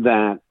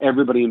that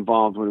everybody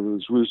involved, whether it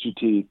was Rooster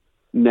Teeth,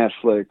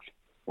 Netflix,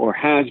 or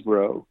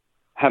Hasbro,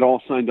 had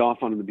all signed off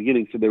on in the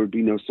beginning, so there would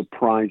be no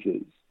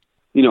surprises.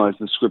 As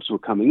the scripts were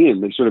coming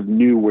in, they sort of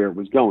knew where it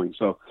was going.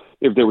 So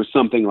if there was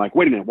something like,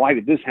 wait a minute, why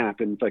did this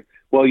happen? It's like,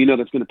 well,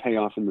 that's going to pay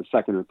off in the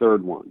second or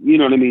third one. You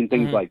know what I mean?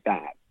 Things mm-hmm. like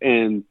that.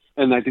 And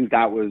I think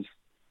that was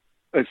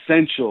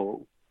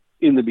essential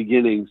in the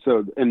beginning.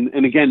 So,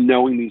 and again,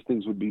 knowing these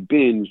things would be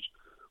binged,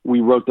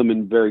 we wrote them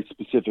in very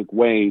specific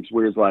ways.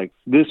 Whereas like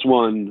this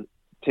one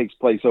takes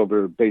place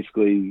over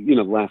basically,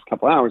 the last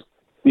couple hours.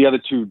 The other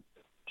 2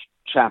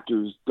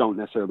 chapters don't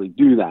necessarily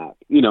do that,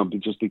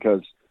 just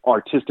because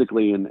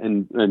artistically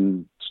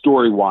and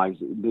story-wise,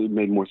 it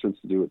made more sense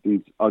to do it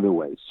these other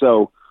ways.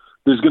 So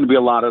there's going to be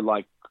a lot of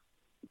like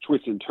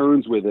twists and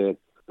turns with it.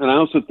 And I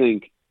also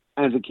think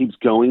as it keeps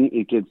going,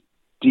 it gets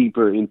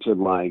deeper into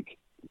like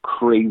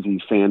crazy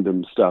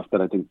fandom stuff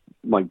that I think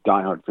like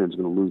diehard fans are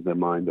going to lose their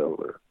mind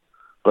over.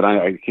 But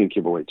I can't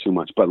give away too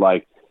much. But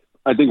like,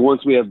 I think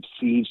once we have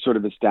Siege sort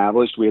of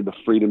established, we have the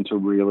freedom to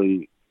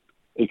really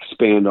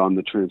expand on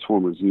the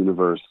Transformers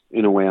universe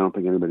in a way I don't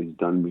think anybody's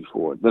done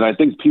before, that I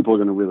think people are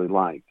going to really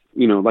like.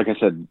 Like I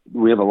said,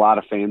 we have a lot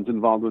of fans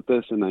involved with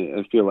this, and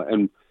I feel,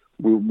 and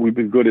we've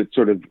been good at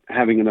sort of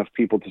having enough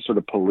people to sort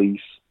of police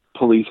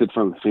it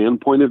from a fan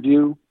point of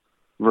view,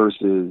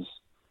 versus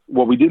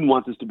what we didn't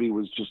want this to be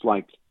was just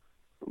like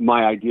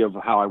my idea of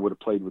how I would have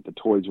played with the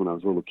toys when I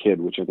was a little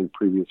kid, which I think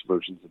previous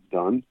versions have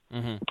done,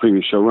 mm-hmm.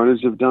 previous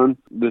showrunners have done.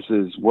 This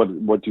is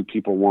what do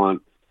people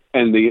want?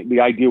 And the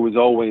idea was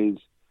always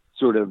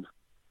sort of,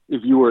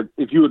 if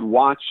you had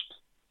watched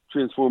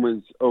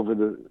Transformers over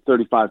the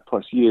 35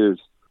 plus years,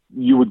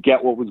 you would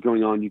get what was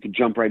going on. You could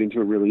jump right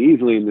into it really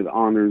easily, and it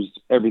honors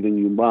everything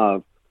you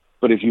love.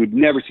 But if you had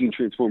never seen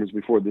Transformers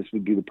before, this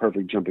would be the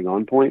perfect jumping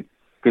on point,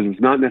 because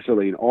it's not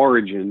necessarily an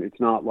origin. It's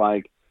not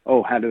like,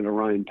 oh, how did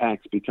Orion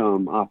Pax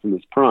become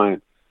Optimus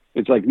Prime?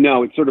 It's like,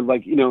 no, it's sort of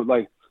like,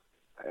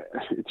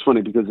 it's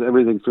funny because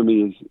everything for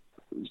me is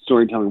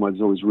storytelling-wise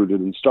is always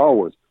rooted in Star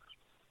Wars.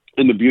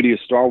 And the beauty of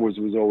Star Wars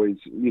was always,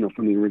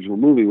 from the original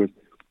movie, was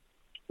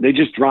they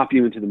just drop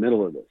you into the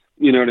middle of this.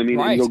 You know what I mean?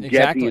 Right, and you'll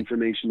get the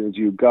information as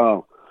you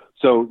go.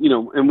 So,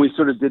 and we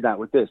sort of did that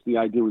with this. The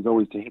idea was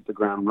always to hit the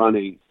ground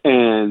running.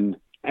 And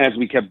as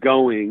we kept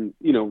going,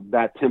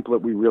 that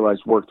template we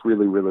realized worked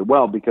really, really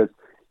well, because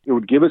it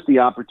would give us the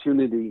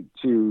opportunity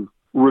to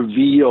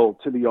reveal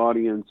to the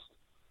audience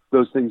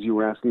those things you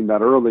were asking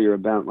about earlier,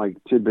 about like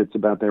tidbits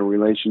about their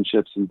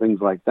relationships and things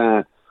like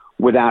that,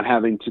 without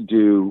having to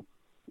do,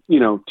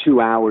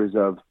 2 hours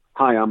of,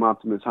 hi, I'm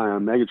Optimus, hi,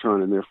 I'm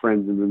Megatron, and they're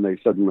friends, and then they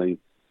suddenly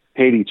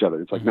hate each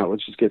other. It's like, no,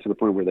 let's just get to the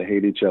point where they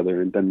hate each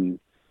other and then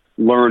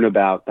learn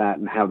about that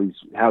and how these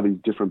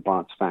different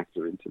bots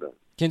factor into that.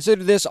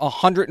 Consider this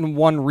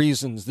 101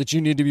 reasons that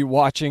you need to be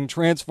watching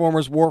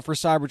Transformers War for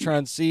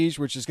Cybertron Siege,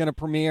 which is going to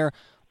premiere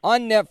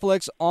on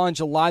Netflix on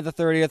July the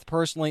 30th.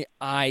 Personally,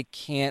 I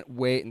can't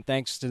wait. And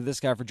thanks to this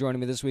guy for joining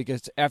me this week.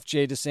 It's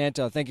FJ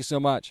DeSanto. Thank you so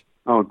much.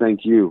 Oh,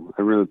 thank you.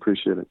 I really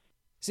appreciate it.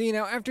 See,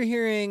 now, after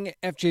hearing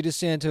FJ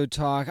DeSanto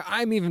talk,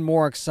 I'm even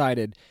more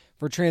excited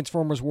for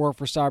Transformers War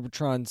for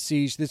Cybertron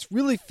Siege. This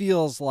really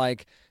feels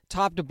like,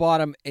 top to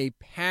bottom, a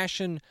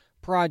passion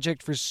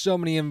project for so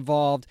many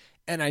involved.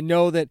 And I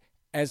know that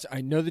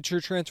you're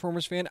a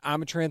Transformers fan.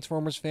 I'm a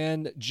Transformers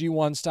fan,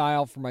 G1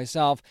 style for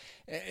myself.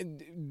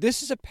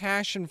 This is a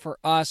passion for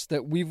us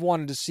that we've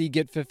wanted to see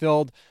get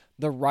fulfilled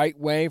the right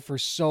way for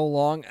so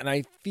long. And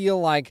I feel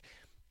like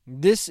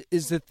this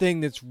is the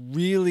thing that's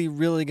really,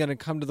 really going to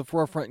come to the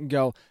forefront and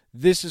go,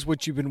 this is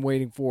what you've been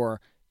waiting for.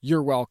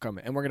 You're welcome.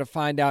 And we're going to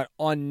find out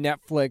on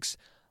Netflix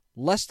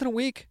less than a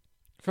week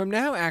from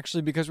now,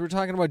 actually, because we're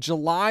talking about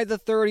July the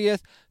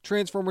 30th,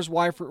 Transformers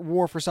War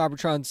for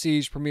Cybertron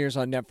Siege premieres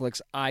on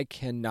Netflix. I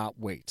cannot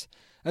wait.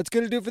 That's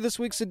going to do it for this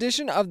week's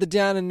edition of the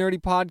Down and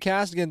Nerdy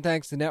podcast. Again,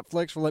 thanks to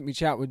Netflix for letting me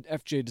chat with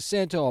FJ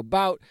DeSanto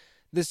about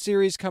this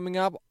series coming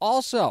up.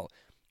 Also,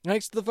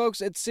 thanks to the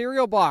folks at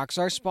Cereal Box,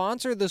 our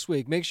sponsor this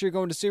week. Make sure you're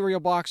going to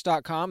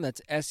cerealbox.com.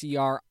 That's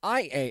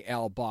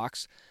SERIAL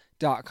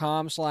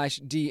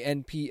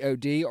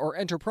box.com/DNPOD, or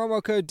enter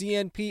promo code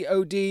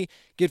DNPOD.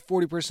 Get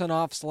 40%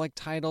 off select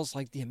titles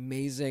like the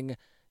amazing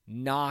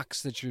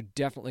Nox that you're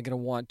definitely going to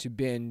want to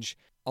binge,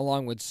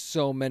 along with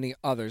so many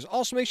others.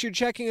 Also, make sure you're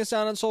checking us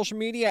out on social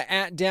media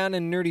at Down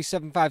and Nerdy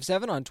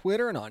 757 on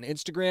Twitter and on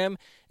Instagram,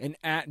 and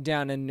at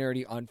Down and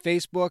Nerdy on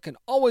Facebook, and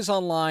always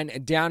online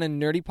at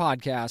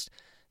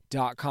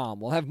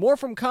downandnerdypodcast.com. We'll have more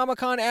from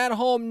Comic-Con at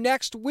Home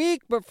next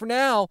week, but for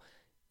now,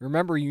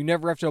 remember, you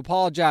never have to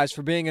apologize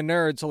for being a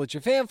nerd, so let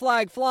your fan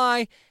flag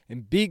fly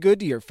and be good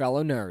to your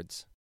fellow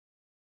nerds.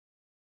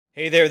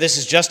 Hey there, this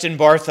is Justin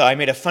Bartha. I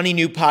made a funny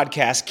new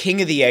podcast,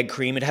 King of the Egg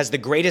Cream. It has the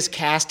greatest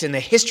cast in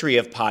the history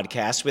of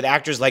podcasts, with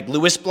actors like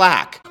Louis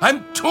Black.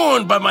 I'm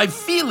torn by my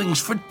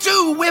feelings for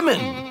two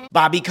women.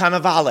 Bobby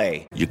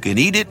Cannavale. You can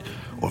eat it,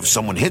 or if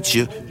someone hits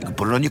you, you can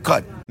put it on your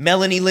cut.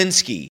 Melanie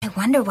Linsky. I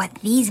wonder what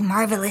these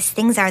marvelous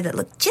things are that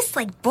look just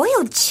like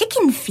boiled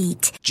chicken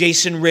feet.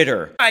 Jason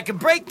Ritter. I can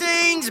break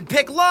things and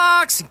pick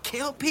locks and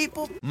kill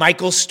people.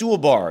 Michael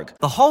Stuhlbarg.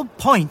 The whole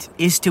point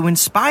is to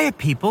inspire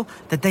people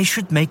that they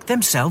should make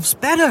themselves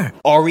better.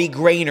 Ari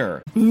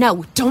Grainer.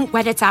 No, don't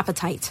whet its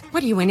appetite.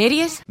 What are you, an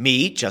idiot?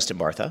 Me, Justin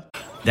Bartha.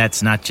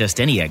 That's not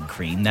just any egg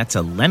cream, that's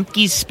a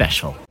Lemke's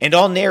special. And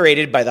all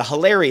narrated by the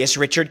hilarious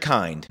Richard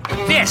Kind.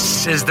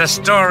 This is the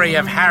story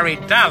of Harry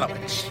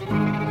Dalowitz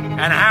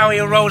and how he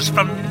rose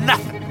from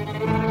nothing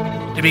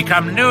to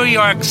become New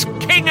York's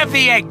King of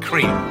the Egg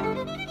Cream.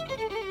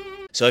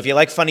 So if you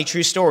like funny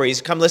true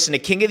stories, come listen to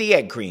King of the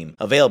Egg Cream,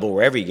 available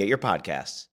wherever you get your podcasts.